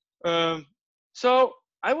 So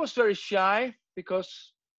I was very shy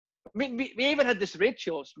because, I mean, we even had these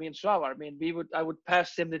rituals, me and Svavar. I mean, I would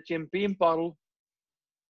pass him the Jim Beam bottle,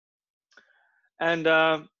 and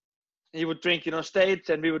he would drink it on stage,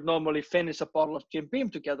 and we would normally finish a bottle of Jim Beam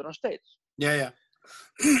together on stage. Yeah.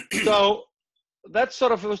 So that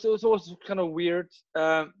sort of, it was always kind of weird.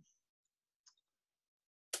 But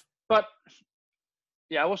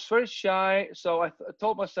yeah, I was very shy. So I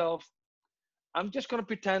told myself, I'm just going to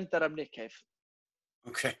pretend that I'm Nick Cave.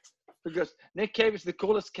 Okay. Because Nick Cave is the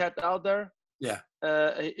coolest cat out there. Yeah.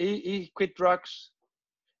 He quit drugs.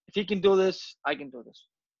 If he can do this, I can do this.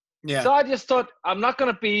 Yeah. So I just thought, I'm not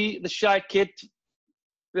going to be the shy kid,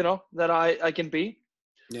 you know, that I can be.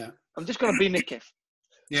 Yeah. I'm just going to be Nick Cave.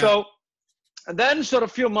 Yeah. So, and then sort of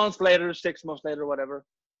a few months later, 6 months later, whatever,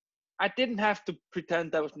 I didn't have to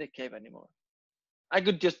pretend I was Nick Cave anymore. I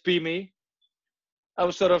could just be me. I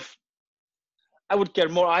would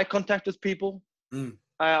get more eye contact with people.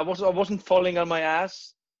 I wasn't falling on my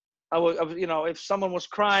ass. I was, you know, if someone was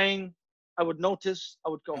crying, I would notice. I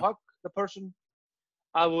would go hug the person.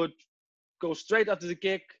 I would go straight after the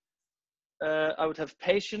gig. I would have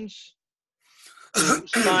patience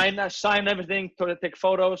to sign everything, to take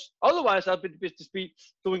photos. Otherwise, I'd just be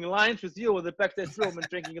doing lines with you in the backstage room and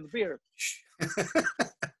drinking the beer.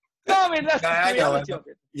 No, I mean, that's the reality of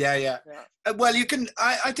it. Yeah. Well, you can.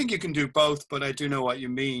 I think you can do both, but I do know what you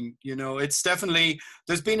mean. You know, it's definitely,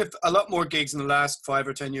 there's been a lot more gigs in the last 5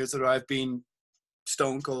 or 10 years that I've been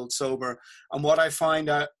stone cold sober, and what I find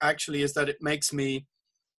actually is that it makes me,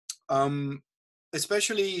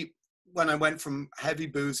 especially when I went from heavy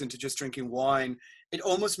booze into just drinking wine, it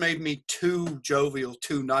almost made me too jovial,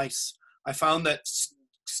 too nice. I found that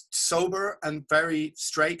sober and very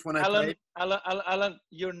straight when I played. Alan,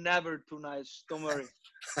 you're never too nice. Don't worry.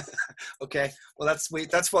 Okay. Well, that's the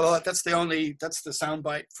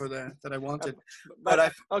soundbite for that I wanted.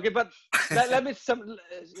 But let me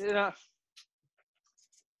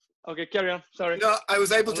Okay, carry on. Sorry. No, I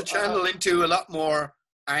was able to channel into a lot more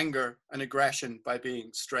anger and aggression by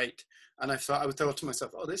being straight, and I thought to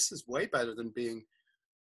myself, oh, this is way better than being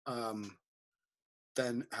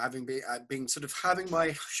than being sort of having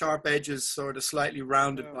my sharp edges sort of slightly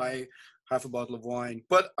rounded by half a bottle of wine.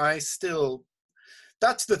 But that's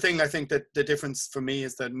the thing. I think that the difference for me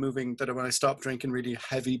is that when I stopped drinking really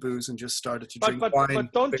heavy booze and just started to drink wine.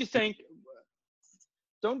 But don't you think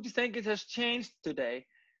it has changed today?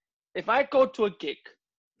 If I go to a gig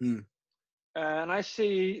and I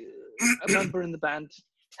see a member in the band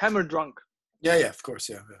hammered drunk. Yeah, of course,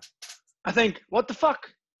 yeah. I think, what the fuck?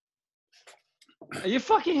 Are you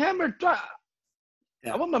fucking hammered drunk?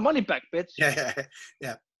 Yeah. I want my money back, bitch.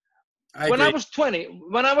 Yeah. When I was 20,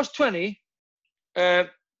 I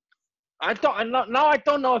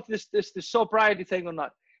don't know if this the sobriety thing or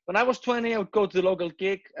not. When I was 20, I would go to the local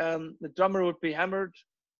gig. The drummer would be hammered.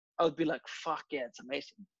 I would be like, fuck yeah, it's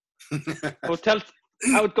amazing.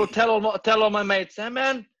 I would go tell all my mates, hey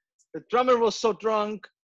man, the drummer was so drunk,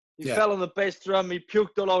 he fell on the bass drum, he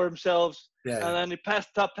puked all over himself, and then he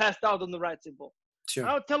passed out on the right cymbal. Sure.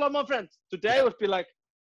 I would tell all my friends. Today it would be like,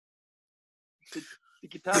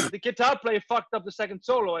 The guitar player fucked up the second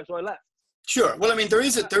solo, so I left. Sure. Well, I mean, there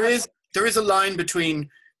is a line between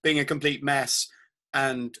being a complete mess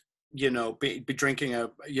and, you know, be drinking a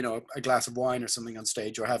glass of wine or something on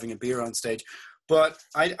stage, or having a beer on stage. But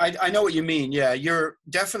I know what you mean. Yeah, you're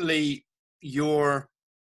definitely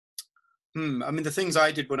I mean, the things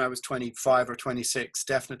I did when I was 25 or 26,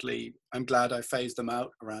 definitely, I'm glad I phased them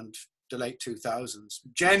out around the late 2000s,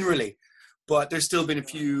 generally. But there's still been a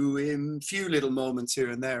few little moments here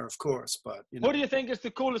and there, of course. But, you know. Who do you think is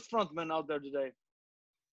the coolest frontman out there today?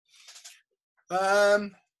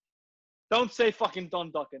 Don't say fucking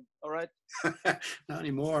Don Duckin, all right? Not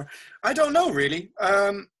anymore. I don't know, really.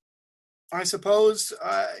 I suppose,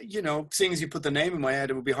 you know, seeing as you put the name in my head,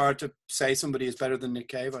 it would be hard to say somebody is better than Nick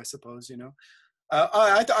Cave, I suppose, you know.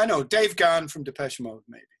 I know, Dave Gahan from Depeche Mode,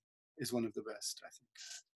 maybe, is one of the best, I think.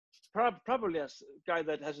 Probably a guy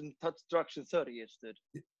that hasn't touched drugs in 30 years, dude.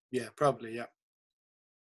 Yeah, probably, yeah.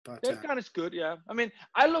 But Dave Gahan is good, yeah. I mean,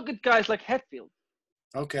 I look at guys like Hetfield.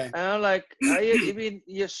 Okay. And I'm like, I mean,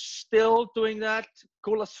 you're still doing that?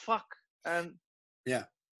 Cool as fuck. And yeah.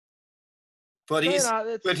 But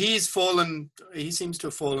he's fallen. He seems to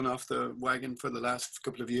have fallen off the wagon for the last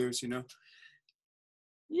couple of years, you know.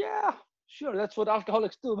 Yeah, sure. That's what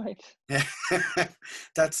alcoholics do, mate. Yeah,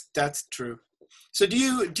 that's true. So do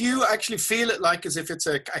you actually feel it like as if it's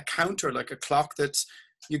a counter, like a clock that's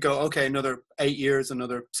you go, okay, another 8 years,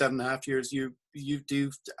 another 7.5 years. You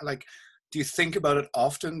do like. Do you think about it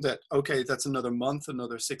often that, okay, that's another month,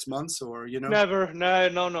 another 6 months, or, you know? Never, no,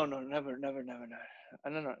 never. I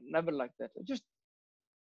don't know, never like that. Just,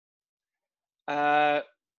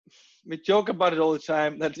 we joke about it all the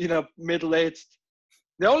time that, you know, middle-aged.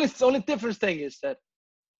 The only difference thing is that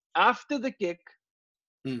after the gig,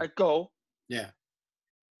 I go. Yeah.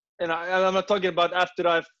 And I'm not talking about after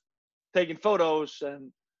I've taken photos and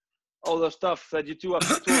all the stuff that you do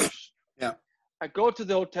after tours. Yeah. I go to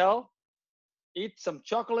the hotel, eat some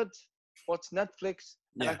chocolate, watch Netflix,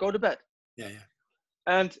 and I go to bed. Yeah.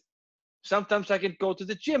 And sometimes I can go to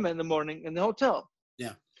the gym in the morning in the hotel.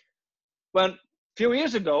 Yeah. When a few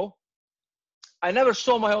years ago, I never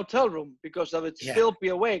saw my hotel room because I would still be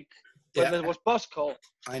awake when there was bus call.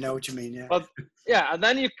 I know what you mean, yeah. But yeah, and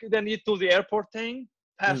then you do the airport thing,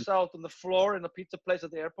 pass out on the floor in a pizza place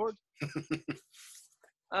at the airport.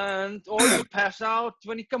 Or you pass out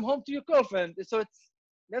when you come home to your girlfriend. So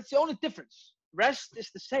that's the only difference. Rest is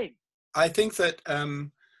the same. I think that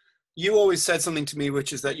you always said something to me,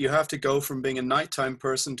 which is that you have to go from being a nighttime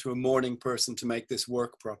person to a morning person to make this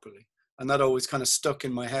work properly. And that always kind of stuck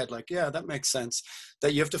in my head, like, yeah, that makes sense.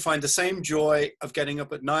 That you have to find the same joy of getting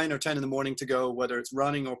up at 9 or 10 in the morning to go, whether it's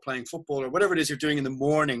running or playing football or whatever it is you're doing in the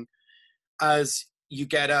morning, as you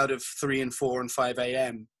get out of 3 and 4 and 5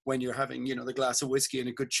 a.m. when you're having, you know, the glass of whiskey and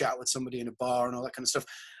a good chat with somebody in a bar and all that kind of stuff.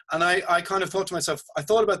 And I kind of thought to myself, I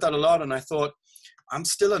thought about that a lot, and I thought, I'm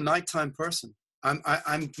still a nighttime person. I'm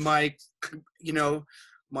my, you know,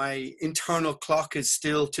 my internal clock is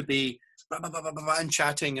still to be blah, blah, blah, blah, blah, and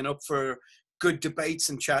chatting and up for good debates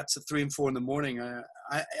and chats at 3 and 4 in the morning.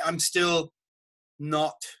 I'm still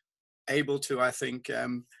not able to, I think,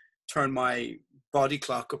 turn my body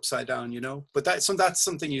clock upside down, you know. But that's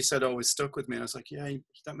something you said always stuck with me. And I was like, yeah,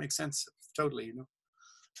 that makes sense, totally, you know.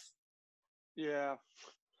 Yeah.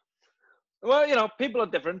 Well, you know, people are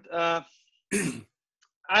different.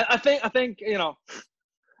 I think you know,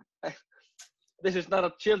 this is not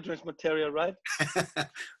a children's material, right?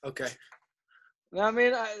 Okay. I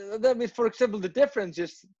mean, for example, the difference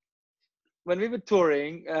is when we were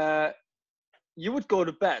touring, you would go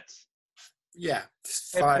to bed. Yeah.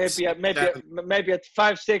 Maybe at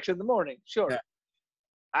 5, 6 in the morning. Sure. Yeah.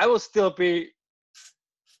 I will still be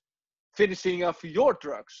finishing off your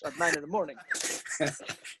drugs at 9 in the morning.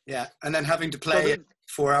 Yeah, and then having to play it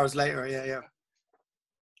 4 hours later. Yeah.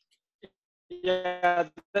 Yeah,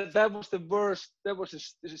 that was the worst. That was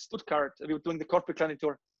in Stuttgart. We were doing the corporate climbing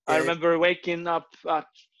tour. Yeah. I remember waking up at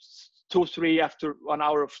 2, 3 after 1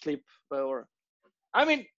 hour of sleep. I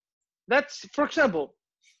mean, that's, for example,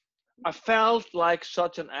 I felt like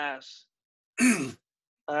such an ass.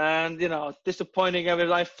 And, you know, disappointing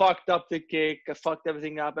everyone. I fucked up the gig. I fucked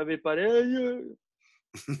everything up. Everybody,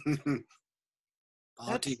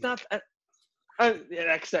 that's not...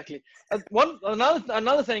 yeah, exactly.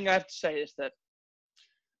 Another thing I have to say is that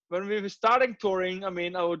when we were starting touring, I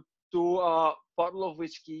mean, I would do a bottle of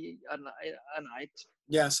whiskey a night.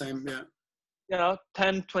 Yeah, same, yeah. You know,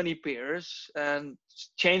 10, 20 beers and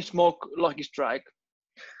chain smoke Lucky Strike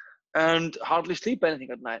and hardly sleep anything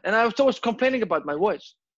at night. And I was always complaining about my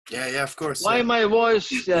voice. Yeah, of course. Why my voice?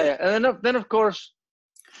 Yeah. And then of course,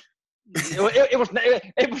 It was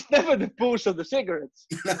never the booze or the cigarettes.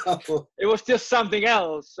 No. It was just something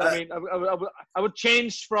else. I mean, I would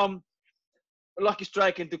change from Lucky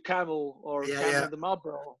Strike into Camel or Camel into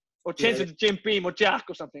Marlboro, or change it to Jim Beam or Jack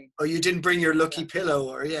or something. Oh, you didn't bring your lucky pillow,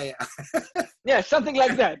 or Yeah, something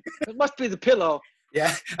like that. It must be the pillow.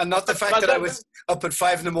 Yeah, and not the fact that I was up at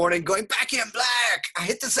 5 a.m. going, back in black, I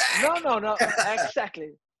hit the sack. No,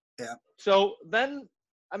 exactly. Yeah. So then,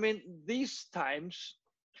 I mean, these times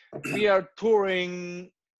we are touring,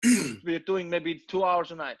 we're doing maybe 2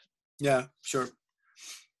 hours a night. Yeah, sure.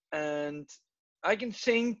 And I can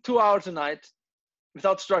sing 2 hours a night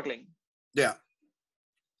without struggling. Yeah.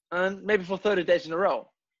 And maybe for 30 days in a row.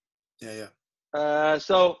 Yeah.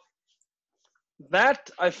 So that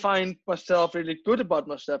I find myself really good about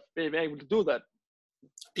myself, being able to do that.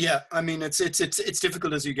 Yeah, I mean, it's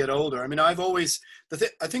difficult as you get older. I mean, I've always,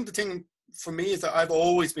 I think the thing for me is that I've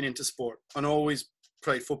always been into sport and always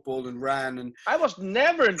played football and ran. And I was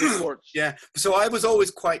never into sports. Yeah, so I was always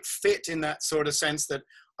quite fit in that sort of sense that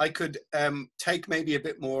I could take maybe a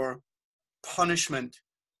bit more punishment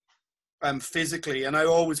physically, and I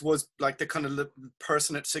always was like the kind of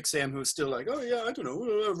person at 6 a.m. who was still like, oh yeah, I don't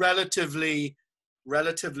know, relatively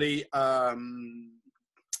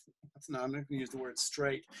no, I'm not going to use the word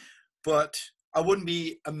straight, but I wouldn't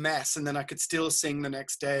be a mess, and then I could still sing the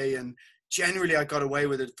next day, and generally I got away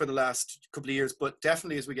with it for the last couple of years. But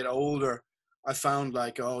definitely as we get older, I found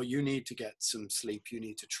like, oh, you need to get some sleep, you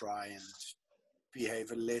need to try and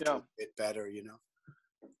behave a little bit better, you know.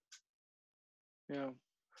 Yeah.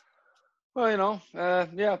 Well, you know,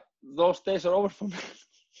 those days are over for me.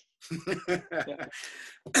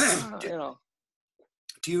 You know.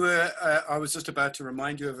 Do you, I was just about to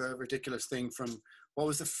remind you of a ridiculous thing from, what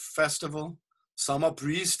was the festival? Summer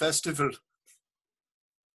Breeze Festival.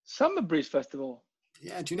 Summer Breeze Festival?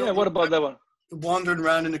 Yeah, do you know? Yeah, what about that one? Wandering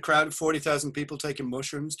around in a crowd of 40,000 people taking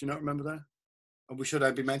mushrooms. Do you not remember that? Or should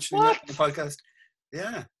I be mentioning that in the podcast?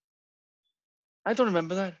 Yeah. I don't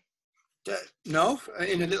remember that. No,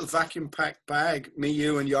 in a little vacuum-packed bag, me,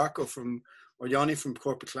 you, and Jarko or Yanni from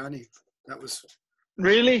Corpaclani. That was...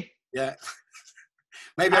 Really? Yeah.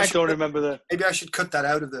 Maybe I don't remember that. Maybe I should cut that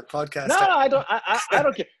out of the podcast. No, I don't. I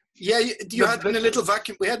don't care. Yeah, you had them in a little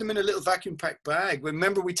vacuum. We had them in a little vacuum-packed bag.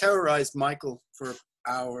 Remember, we terrorized Michael for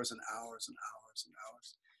hours and hours and hours and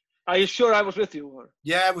hours. Are you sure I was with you? Or?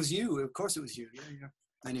 Yeah, it was you. Of course, it was you. Yeah.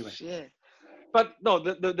 Anyway. Yeah. But no,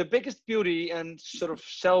 the biggest beauty and sort of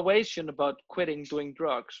salvation about quitting doing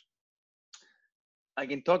drugs, I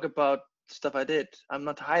can talk about stuff I did. I'm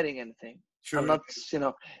not hiding anything. Sure. I'm not, you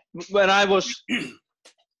know, when I was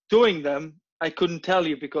doing them, I couldn't tell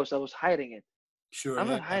you because I was hiding it. Sure. I'm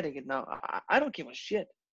not hiding it now. I don't give a shit.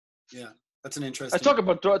 Yeah, that's an interesting. I talk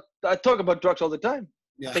about drugs all the time.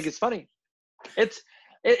 Yeah. I think it's funny.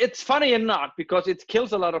 It's funny and not, because it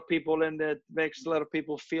kills a lot of people and it makes a lot of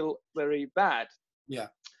people feel very bad. Yeah.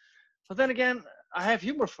 But then again, I have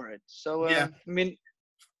humor for it. So yeah. I mean,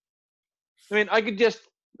 I can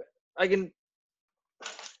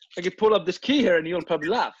pull up this key here and you'll probably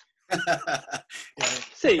laugh. Yeah.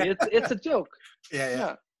 See, it's a joke.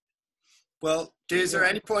 Yeah. Well, is there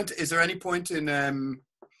any point in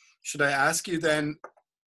should I ask you then,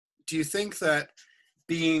 do you think that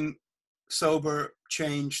being sober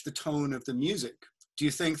changed the tone of the music? Do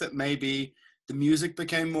you think that maybe the music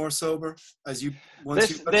became more sober as you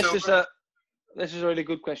This is a really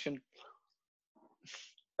good question.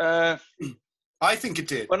 I think it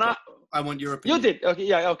did. I want your opinion. You did? Okay,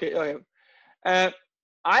 yeah, okay.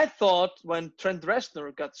 I thought when Trent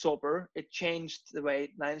Reznor got sober, it changed the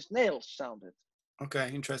way Nine Inch Nails sounded.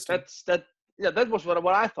 Okay, interesting. That was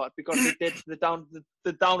what I thought, because it did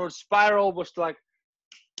the downward spiral was like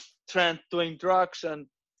Trent doing drugs, and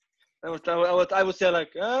I would say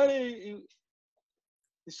like, he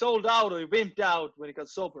sold out or he wimped out when he got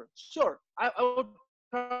sober. Sure, I would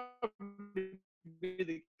probably be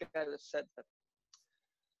the guy that said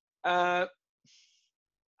that.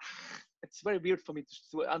 It's very weird for me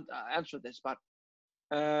to answer this, but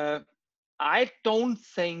I don't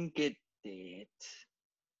think it did.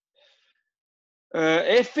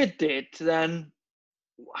 If it did, then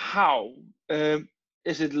how?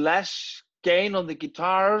 Is it less gain on the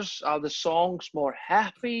guitars? Are the songs more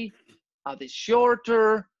happy? Are they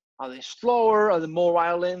shorter? Are they slower? Are there more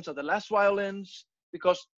violins? Are there less violins?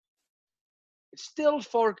 Because it's still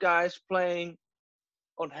 4 guys playing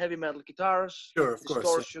on heavy metal guitars, sure, of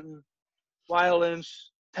distortion,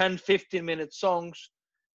 violins, 10-15-minute songs,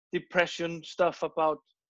 depression stuff about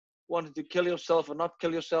wanting to kill yourself or not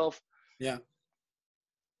kill yourself. Yeah.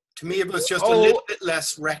 To me, it was just a little bit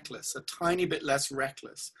less reckless, a tiny bit less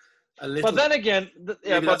reckless a little. But then again,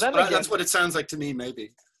 that's what it sounds like to me.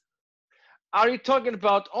 Maybe. Are you talking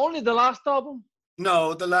about only the last album?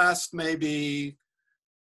 No, the last maybe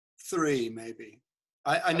 3, maybe.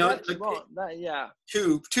 I know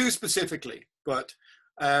two specifically, but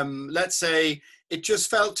let's say it just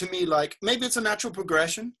felt to me like maybe it's a natural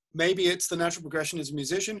progression. Maybe it's the natural progression as a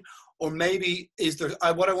musician, or maybe is there?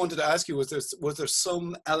 What I wanted to ask you was there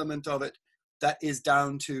some element of it that is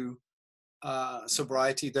down to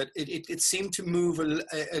sobriety, that it seemed to move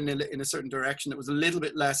in a certain direction that was a little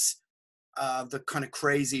bit less the kind of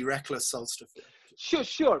crazy, reckless Solstafir.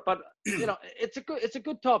 Sure, but you know, it's a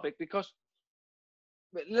good topic, because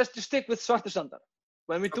let's just stick with Svartasandar.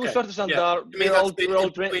 When we do Svartasandar, we're all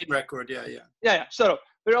drinking. Record, yeah. So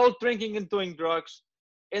we're all drinking and doing drugs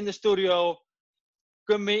in the studio.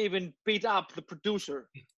 Gummi even beat up the producer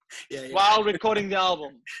while recording the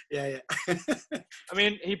album. Yeah. I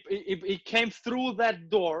mean, he came through that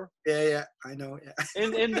door. Yeah, I know. Yeah.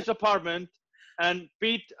 in this apartment, and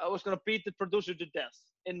I was gonna beat the producer to death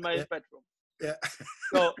in my bedroom. Yeah.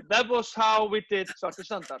 So that was how we did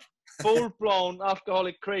Svartasandar. Full-blown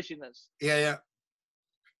alcoholic craziness. Yeah.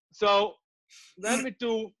 So then we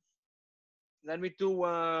do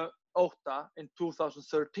Ótta in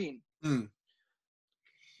 2013.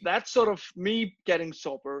 That's sort of me getting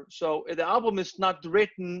sober. So the album is not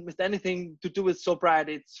written with anything to do with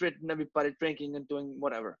sobriety. It's written everybody drinking and doing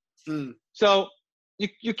whatever. So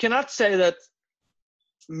you cannot say that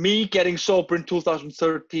me getting sober in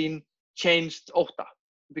 2013 changed Ótta,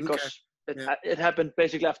 because it happened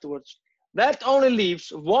basically afterwards. That only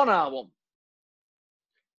leaves one album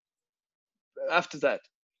after that.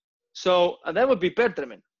 So, and that would be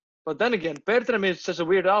Berdramin. But then again, Berdramin is such a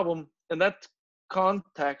weird album in that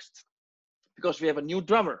context, because we have a new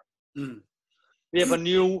drummer. We have a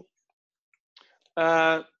new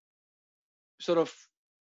sort of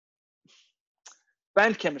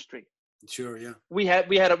band chemistry. Sure, yeah. We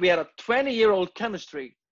had a 20-year-old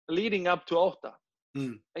chemistry leading up to Ótta.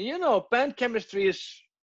 And you know, band chemistry is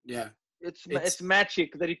it's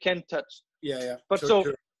magic that you can't touch. Yeah. But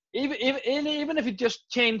sure. Even if you just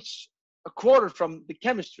change a quarter from the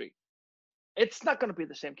chemistry, it's not going to be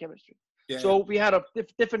the same chemistry. So we had a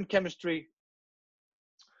different chemistry,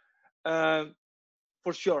 for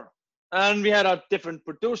sure, and we had a different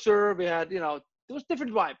producer. We had, there was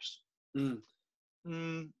different vibes.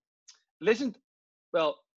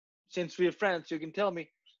 Well, since we're friends, you can tell me.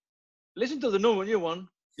 Listen to the new one.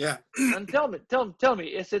 Yeah. And tell me,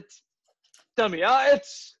 it's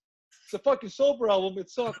a fucking sober album. It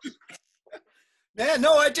sucks. Yeah,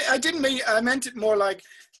 no, I didn't mean. I meant it more like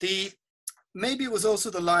maybe it was also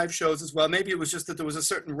the live shows as well. Maybe it was just that there was a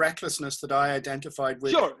certain recklessness that I identified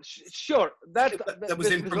with. Sure. That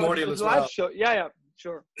was in Primordial as well. Live show. Yeah,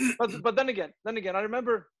 sure. But then again, I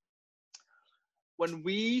remember when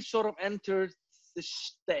we sort of entered the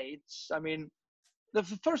States. I mean, the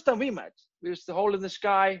first time we met, it was the Hole in the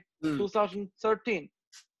Sky, 2013.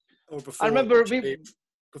 Or before. I remember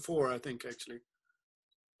before, I think, actually.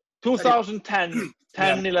 2010,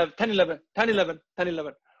 11.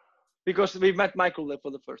 Because we met Michael there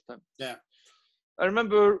for the first time. Yeah. I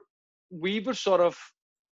remember we were sort of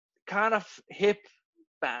kind of hip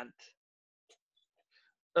band.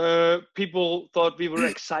 People thought we were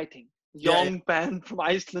exciting. Young band from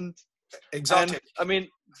Iceland. Exotic. And, I mean,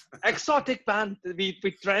 exotic band. We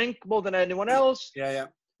drank more than anyone else. Yeah.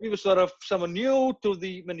 We were sort of someone new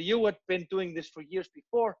when you had been doing this for years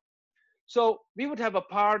before. So we would have a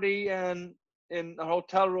party in a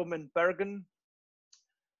hotel room in Bergen.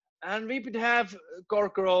 And we would have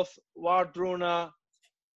Gorgoroth, Wardruna,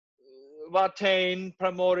 Watain,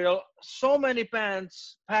 Primordial, so many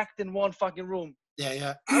bands packed in one fucking room.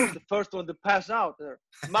 Yeah. I was the first one to pass out there.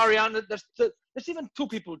 Marianne, there's even 2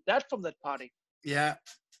 people dead from that party. Yeah.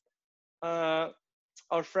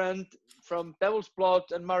 Our friend from Devil's Blood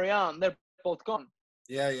and Marianne, they're both gone.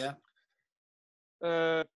 Yeah.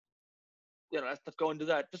 Let's not go into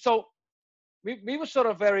that. So we were sort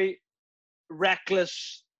of very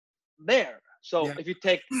reckless there. So if you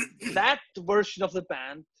take that version of the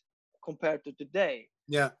band compared to today,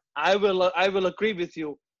 I will agree with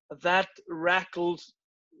you. That reckless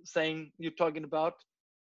thing you're talking about,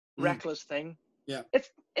 reckless thing, it's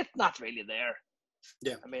not really there.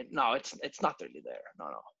 Yeah. I mean, no, it's not really there.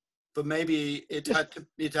 No. But maybe it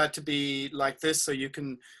had to be like this, so you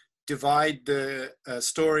can divide the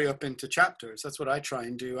story up into chapters. That's what I try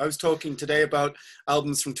and do. I was talking today about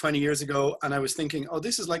albums from 20 years ago, and I was thinking,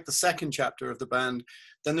 this is like the second chapter of the band.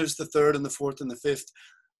 Then there's the third and the fourth and the fifth.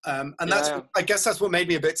 And I guess that's what made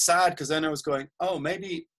me a bit sad, because then I was going,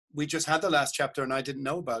 maybe we just had the last chapter and I didn't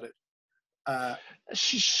know about it.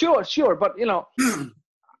 Sure, but you know,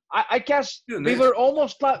 I guess we were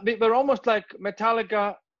almost like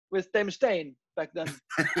Metallica with Dave Mustaine back then.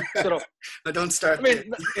 Sort of. I don't start. I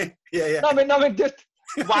mean, yeah. No, I mean, just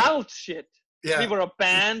wild shit. Yeah. We were a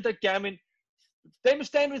band again. I mean, Dave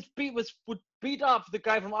Mustaine would beat up the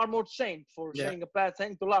guy from Armored Saint for saying a bad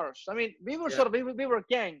thing to Lars. I mean, we were we were a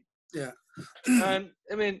gang. Yeah. And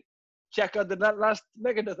I mean, check out the last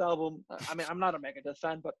Megadeth album. I mean, I'm not a Megadeth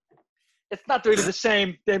fan, but it's not really the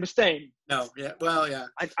same Dave Mustaine. No, yeah, well, yeah.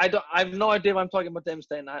 I have no idea what I'm talking about Dave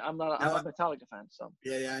Mustaine. I'm a Metallica fan, so.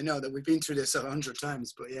 Yeah, I know that we've been through this 100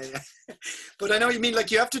 times, but yeah. But I know what you mean,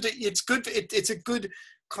 like you have to do, it's good, it's a good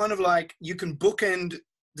kind of like, you can bookend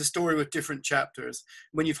the story with different chapters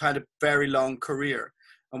when you've had a very long career.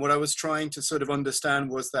 And what I was trying to sort of understand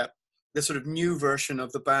was that the sort of new version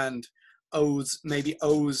of the band owes,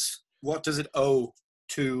 what does it owe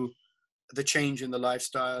to the change in the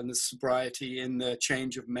lifestyle and the sobriety and the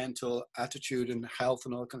change of mental attitude and health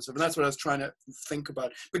and all that kind of stuff. And that's what I was trying to think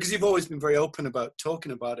about, because you've always been very open about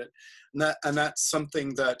talking about it. And that's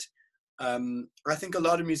something that I think a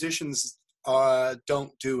lot of musicians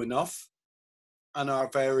don't do enough and are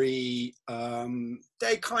very,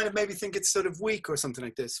 they kind of maybe think it's sort of weak or something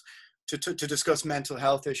like this to discuss mental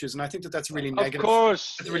health issues. And I think that that's really negative. Of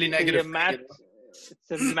course. It's really negative.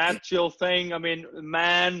 It's a macho thing. I mean,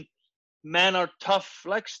 men are tough,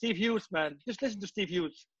 like Steve Hughes, man. Just listen to Steve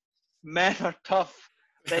Hughes. Men are tough.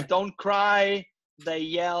 They don't cry. They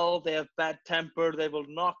yell. They have bad temper. They will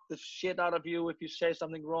knock the shit out of you if you say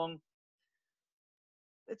something wrong.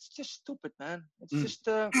 It's just stupid, man. It's just,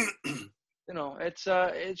 you know,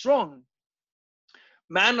 it's wrong.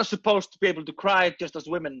 Men are supposed to be able to cry just as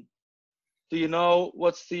women. Do you know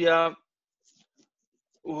what's the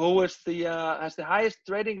who is the has the highest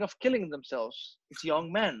rating of killing themselves? It's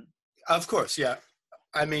young men. Of course, yeah.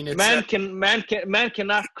 I mean, it's men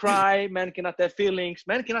cannot cry. Men cannot have feelings.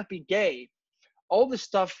 Men cannot be gay. All this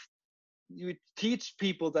stuff you teach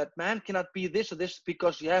people that man cannot be this or this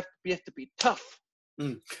because you have to be tough.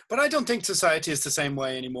 But I don't think society is the same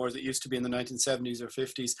way anymore as it used to be in the 1970s or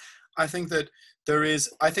 50s. I think that there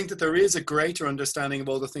is a greater understanding of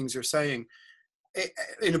all the things you're saying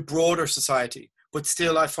in a broader society. But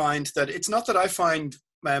still, I find that it's not that I find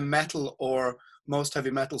metal or most heavy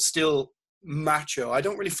metal still macho. I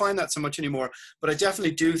don't really find that so much anymore, but I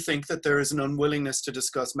definitely do think that there is an unwillingness to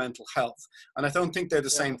discuss mental health. And I don't think they're the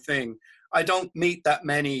same thing. I don't meet that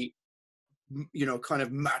many, you know, kind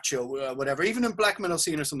of macho, whatever, even in black metal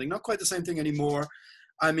scene or something, not quite the same thing anymore.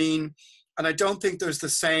 I mean, and I don't think there's the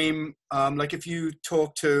same, like if you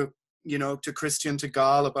talk to, you know, to Christian, to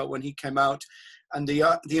Gal about when he came out, and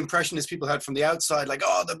the impression is people had from the outside, like,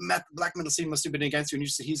 oh, the black metal scene must have been against you. And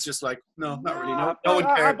he's just like, no, not really. No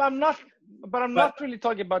one cared. I'm not really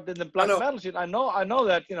talking about the black metal scene. I know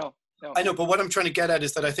that, you know. I know, but what I'm trying to get at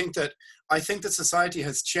is that I think that society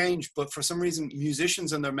has changed, but for some reason,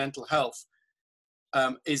 musicians and their mental health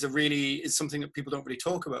is something that people don't really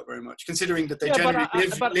talk about very much, considering that they generally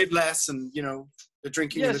live less, and you know, the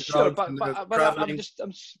drinking and the drugs and the traveling.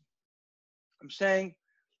 I'm saying,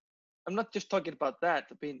 I'm not just talking about that.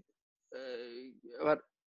 I mean, but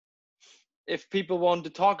if people want to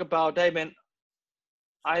talk about, hey man,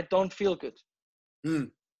 I don't feel good.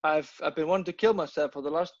 I've been wanting to kill myself for the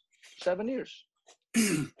last 7 years.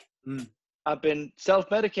 I've been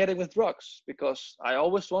self-medicating with drugs because I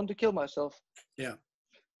always want to kill myself. Yeah,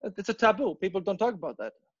 it's a taboo. People don't talk about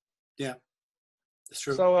that. Yeah, it's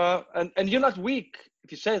true. So and you're not weak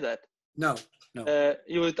if you say that. No.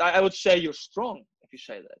 I would say you're strong if you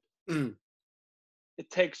say that. It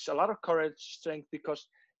takes a lot of courage, strength, because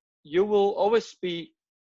you will always be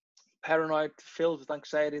paranoid, filled with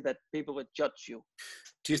anxiety that people would judge you.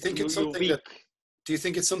 Do you think it's something that? Do you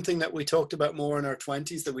think it's something that we talked about more in our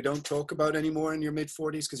 20s that we don't talk about anymore in your mid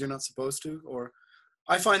 40s because you're not supposed to? Or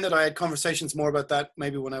I find that I had conversations more about that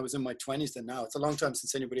maybe when I was in my 20s than now. It's a long time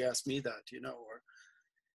since anybody asked me that, you know. Or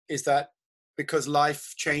is that because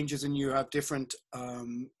life changes and you have different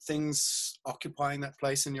things occupying that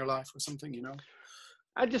place in your life or something, you know?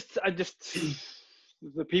 I just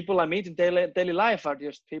the people I meet in daily life are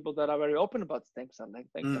just people that are very open about things and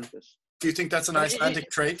things like this. Do you think that's an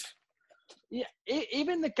Icelandic trait? Yeah,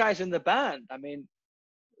 even the guys in the band. I mean,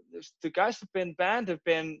 the guys who've been band have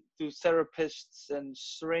been to therapists and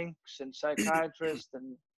shrinks and psychiatrists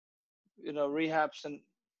and, you know, rehabs, and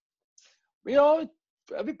you know,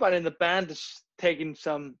 everybody in the band is taking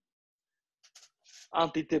some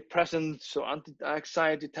antidepressants or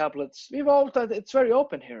anti-anxiety tablets. It's very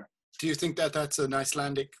open here. Do you think that that's an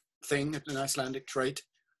Icelandic thing, an Icelandic trait?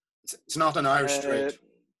 It's not an Irish trait.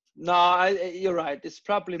 No, you're right. It's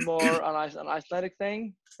probably more an Icelandic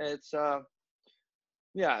thing. It's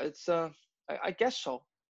yeah, it's I guess so.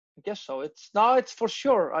 I guess so. It's for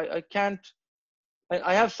sure. I can't.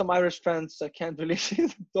 I have some Irish friends. I can't really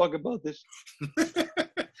talk about this.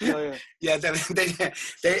 So, yeah. Yeah, they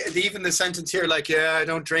even the sentence here, like, yeah, I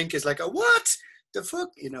don't drink, is like, a what the fuck,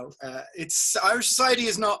 you know? It's Irish society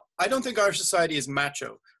is not. I don't think Irish society is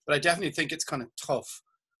macho, but I definitely think it's kind of tough.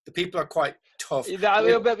 The people are quite tough.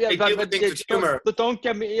 But don't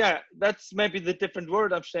get me. Yeah, that's maybe the different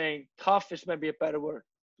word I'm saying. Tough is maybe a better word.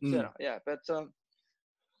 You know, yeah, but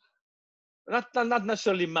not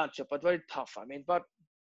necessarily macho, but very tough. I mean, but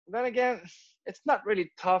then again, it's not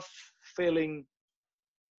really tough feeling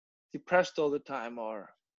depressed all the time or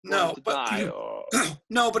no, to but die or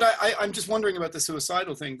no, but I'm just wondering about the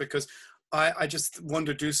suicidal thing, because I just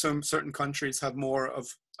wonder, do some certain countries have more of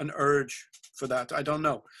an urge for that? I don't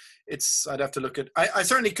know. I'd have to look at. I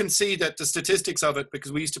certainly can see that the statistics of it,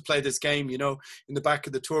 because we used to play this game, you know, in the back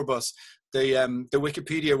of the tour bus, the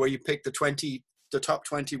Wikipedia where you pick the top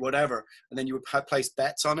 20 whatever, and then you would place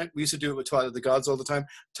bets on it. We used to do it with Twilight of the Gods all the time.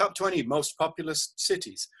 Top 20 most populous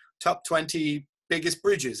cities, top 20 biggest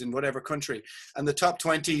bridges in whatever country, and the top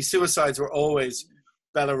 20 suicides were always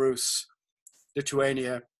Belarus,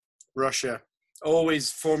 Lithuania, Russia,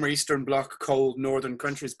 always former Eastern Bloc, cold northern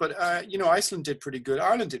countries. But you know, Iceland did pretty good.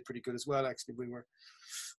 Ireland did pretty good as well. Actually, we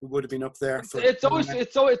would have been up there. It's always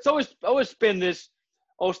been this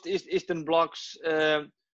Eastern Blocs,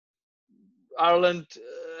 Ireland,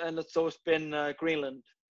 and it's always been Greenland.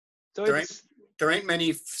 So there ain't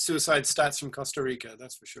many suicide stats from Costa Rica,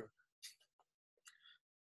 that's for sure.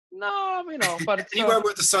 No, you know, but it's, anywhere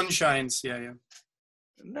where the sun shines, yeah.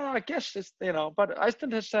 No, I guess it's, you know, but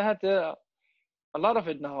Iceland has had a lot of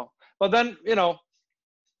it now. But then, you know,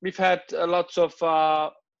 we've had lots of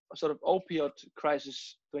sort of opioid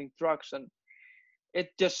crisis doing drugs, and it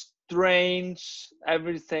just drains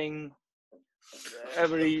everything.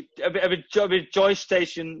 Every joy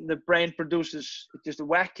station the brain produces, it just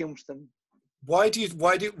vacuums them. Why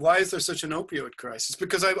is there such an opioid crisis?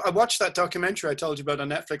 Because I watched that documentary I told you about on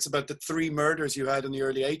Netflix about the 3 murders you had in the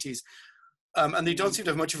early 80s. And they don't seem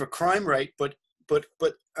to have much of a crime rate, but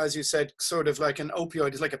as you said, sort of like an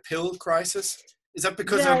opioid is like a pill crisis. Is that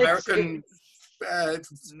because American?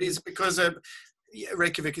 Is it because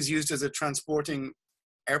Reykjavik is used as a transporting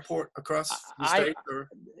airport across the state? Or?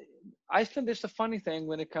 Iceland is a funny thing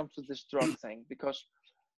when it comes to this drug thing, because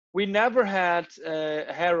we never had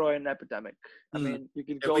a heroin epidemic. I mean, you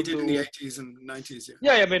can go we did to in the 80s and 90s.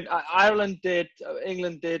 Yeah, I mean, Ireland did,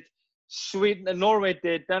 England did, Sweden and Norway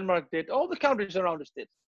did, Denmark did, all the countries around us did.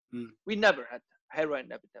 We never had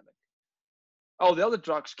heroin epidemic. All the other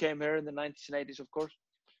drugs came here in the 90s and 80s, of course,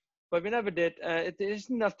 but we never did. It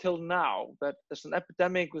isn't until now that there's an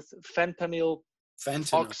epidemic with fentanyl,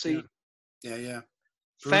 oxy. Yeah.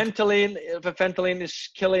 Fentanyl is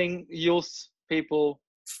killing youth people.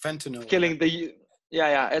 Fentanyl. Killing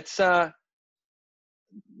it's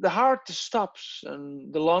the heart stops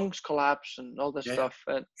and the lungs collapse and all that stuff.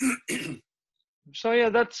 And so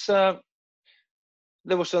that's there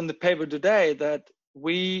was on the paper today that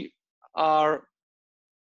we are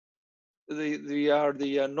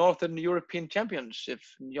the Northern European champions if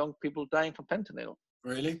young people dying from fentanyl.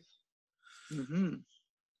 Really? Mm-hmm.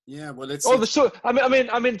 Yeah. Well, it's.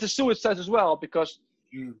 I mean the suicides as well, because.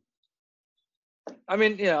 I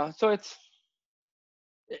mean, yeah. So it's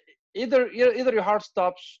either your heart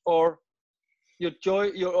stops or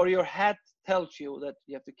your head tells you that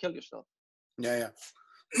you have to kill yourself. Yeah.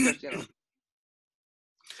 Because, you know,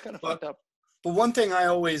 it's kind of fucked up. But one thing I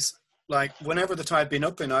always like, whenever the time I've been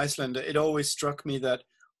up in Iceland, it always struck me that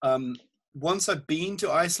once I've been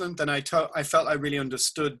to Iceland, then I felt I really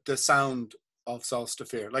understood the sound of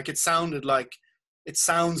Solstafir. Like it sounds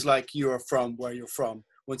like you're from where you're from.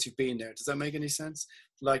 Once you've been there, does that make any sense?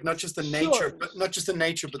 Like not just the nature, but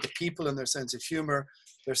the people and their sense of humor,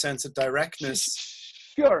 their sense of directness.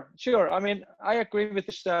 Sure. I mean, I agree with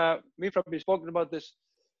this. We've probably spoken about this.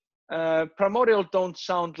 Primordial don't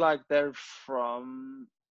sound like they're from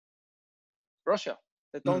Russia.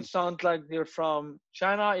 They don't sound like they're from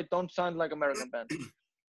China. It don't sound like American band.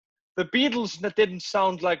 The Beatles that didn't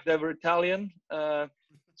sound like they were Italian.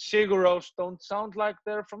 Sigur Rós don't sound like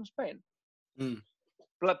they're from Spain.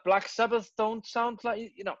 Black Sabbath don't sound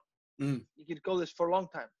like, you know, you could go this for a long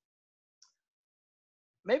time.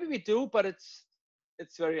 Maybe we do, but it's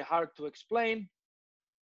very hard to explain.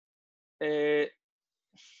 The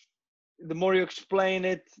more you explain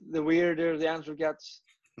it, the weirder the answer gets.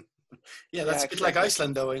 Yeah, that's a bit like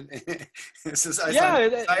Iceland, though. It's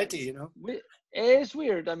Icelandic society, you know. It's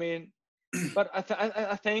weird. I mean, But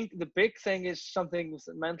I think the big thing is something with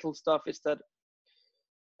the mental stuff is that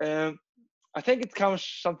I think it comes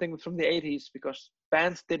something from the 80s because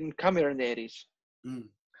bands didn't come here in the 80s. Mm.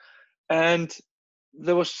 And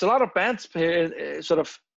there was a lot of bands, sort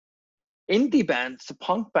of indie bands,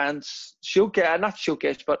 punk bands, not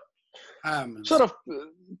shoegaze, but sort of,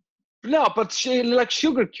 no, but like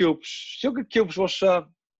Sugar Cubes. Sugar Cubes was a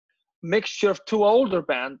mixture of two older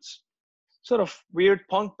bands, sort of weird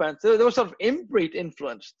punk bands. They were sort of inbreed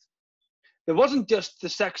influenced. There wasn't just the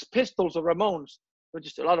Sex Pistols or Ramones. There were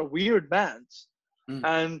just a lot of weird bands.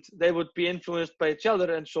 And they would be influenced by each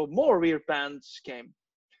other, and so more weird bands came.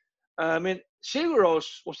 I mean, Sigur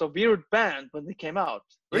Rós was a weird band when they came out.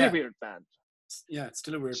 Really weird band. Yeah, it's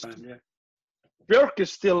still a weird band, yeah. Björk is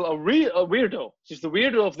still a weirdo. She's the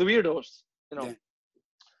weirdo of the weirdos, you know.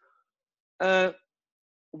 Yeah.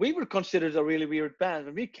 We were considered a really weird band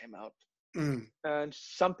when we came out. And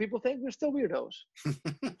some people think we're still weirdos.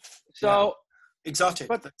 So exotic,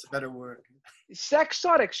 but that's a better word.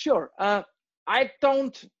 Exotic, sure. I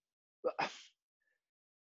don't.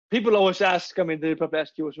 People always ask, I mean, they probably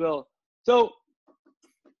ask you as well. So,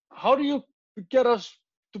 how do you get us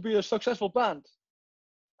to be a successful band?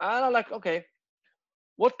 And I'm like, okay,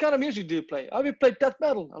 what kind of music do you play? Oh, we play death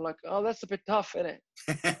metal. I'm like, oh, that's a bit tough, isn't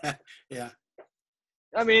it? Yeah.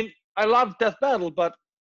 I mean, I love death metal, but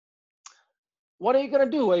what are you going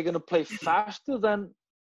to do? Are you going to play faster than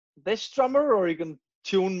this drummer, or are you going to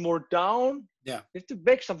tune more down? Yeah. You have to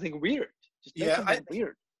make something weird. Just make something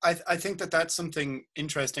weird. I think that's something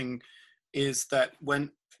interesting, is that when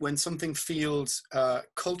something feels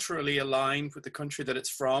culturally aligned with the country that it's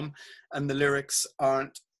from, and the lyrics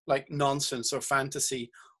aren't like nonsense or fantasy,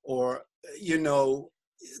 or, you know,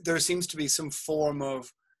 there seems to be some form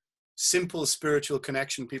of simple spiritual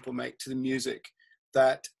connection people make to the music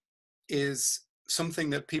that is something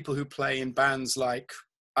that people who play in bands like,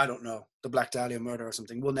 I don't know, the Black Dahlia Murder or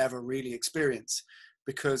something will never really experience,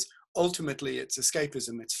 because ultimately it's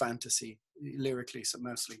escapism, it's fantasy, lyrically, so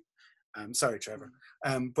mostly. Sorry, Trevor.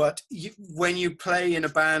 But when you play in a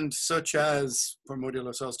band such as Primordial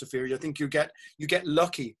or SOLSTAFIR, I think you get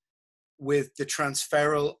lucky with the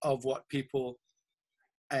transferal of what people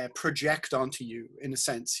project onto you, in a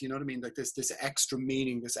sense. You know what I mean? Like this extra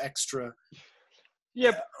meaning, this extra.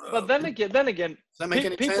 Yeah, but then again, does that make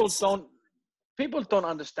any sense? People don't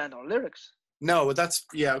understand our lyrics. No, that's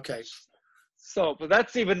okay. So, but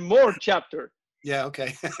that's even more chapter. Yeah,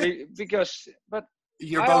 okay. Because, but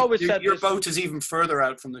your boat is even further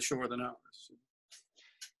out from the shore than ours.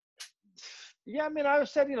 Yeah, I mean, I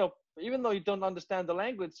said, you know, even though you don't understand the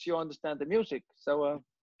language, you understand the music. So,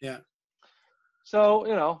 yeah. So,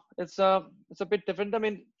 you know, it's a bit different. I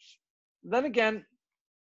mean, then again,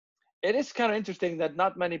 it is kind of interesting that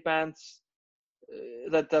not many bands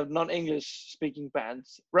that are non-English speaking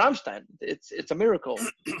bands. Rammstein, it's a miracle.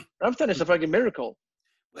 Rammstein is a fucking miracle.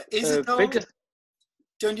 Is it though?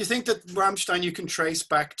 Don't you think that Rammstein you can trace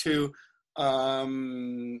back to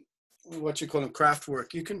what you call them,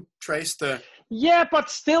 Kraftwerk? You can trace the. Yeah, but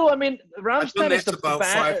still, I mean, Rammstein is about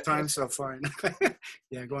 5 times so far.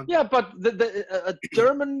 Yeah, go on. Yeah, but a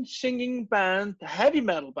German singing band, heavy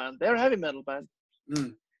metal band. They're a heavy metal band.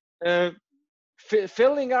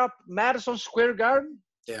 Filling up Madison Square Garden.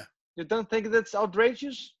 Yeah. You don't think that's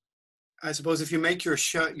outrageous? I suppose if you make your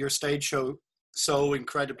stage show so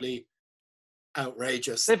incredibly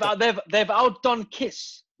outrageous, they've outdone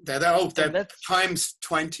Kiss. They're times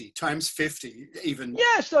 20, times 50, even.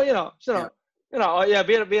 Yeah, so you know,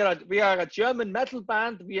 we are a German metal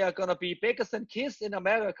band. We are gonna be bigger than Kiss in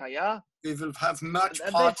America. Yeah. We will have much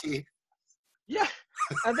party.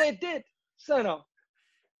 And they did. So you know.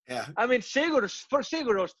 Yeah. I mean, Sigur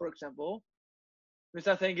Rós, for example, which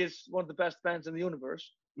I think is one of the best bands in the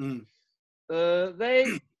universe.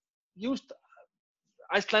 They used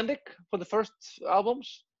Icelandic for the first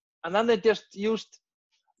albums, and then they just used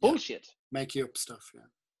bullshit. Make you up stuff, yeah.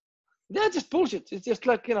 Yeah, just bullshit. It's just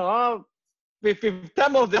like, you know, we've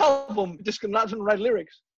demoed the album, just not write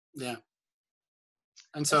lyrics. Yeah.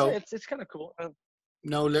 And so it's kind of cool.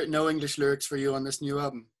 No English lyrics for you on this new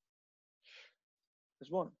album.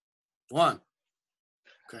 There's one. One.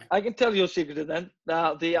 Okay. I can tell you a secret then.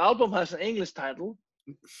 Now the album has an English title.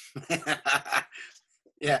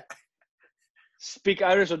 Yeah. Speak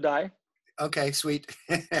Irish or Die. Okay, sweet.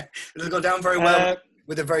 It'll go down very well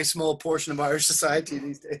with a very small portion of Irish society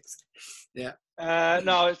these days. Yeah.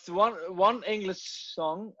 No, it's one English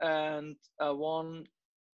song and one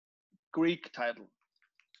Greek title.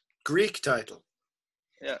 Greek title.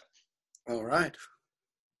 Yeah. All right.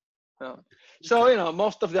 Yeah. So, you know,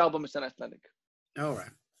 most of the album is in Icelandic. All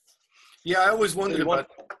right. Yeah, I always wondered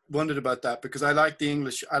about that because I like the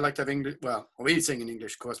English. I like to have English. Well, we sing in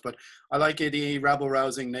English, of course, but I like the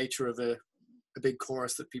rabble-rousing nature of a big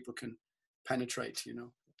chorus that people can penetrate. You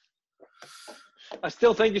know. I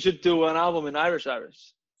still think you should do an album in Irish. You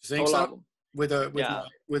think Whole so? album.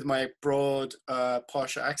 With my broad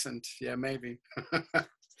posh accent, yeah, maybe.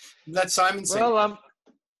 Let Simon sing. Well,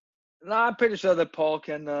 I'm pretty sure that Paul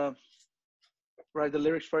can write the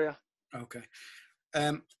lyrics for you. Okay.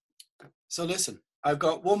 So listen, I've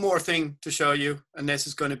got one more thing to show you, and this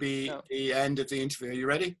is going to be the end of the interview. Are you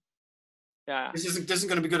ready? Yeah. This isn't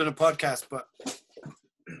going to be good on a podcast, but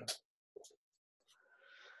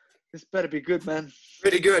this better be good, man.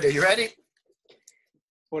 pretty good. Are you ready?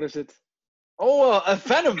 What is it? Oh, a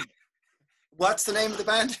Venom. What's the name of the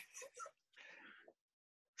band?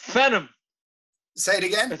 Venom. Say it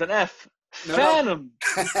again. With an F. No. Venom.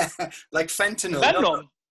 Like fentanyl. Venom. No.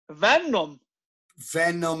 Venom.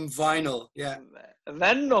 Venom vinyl. Yeah.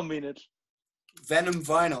 Venom in it. Venom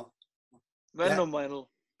vinyl. Venom vinyl.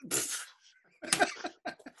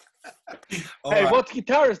 All Hey, right. what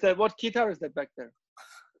guitar is that? What guitar is that back there?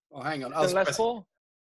 Oh, hang on. Is that Les Paul?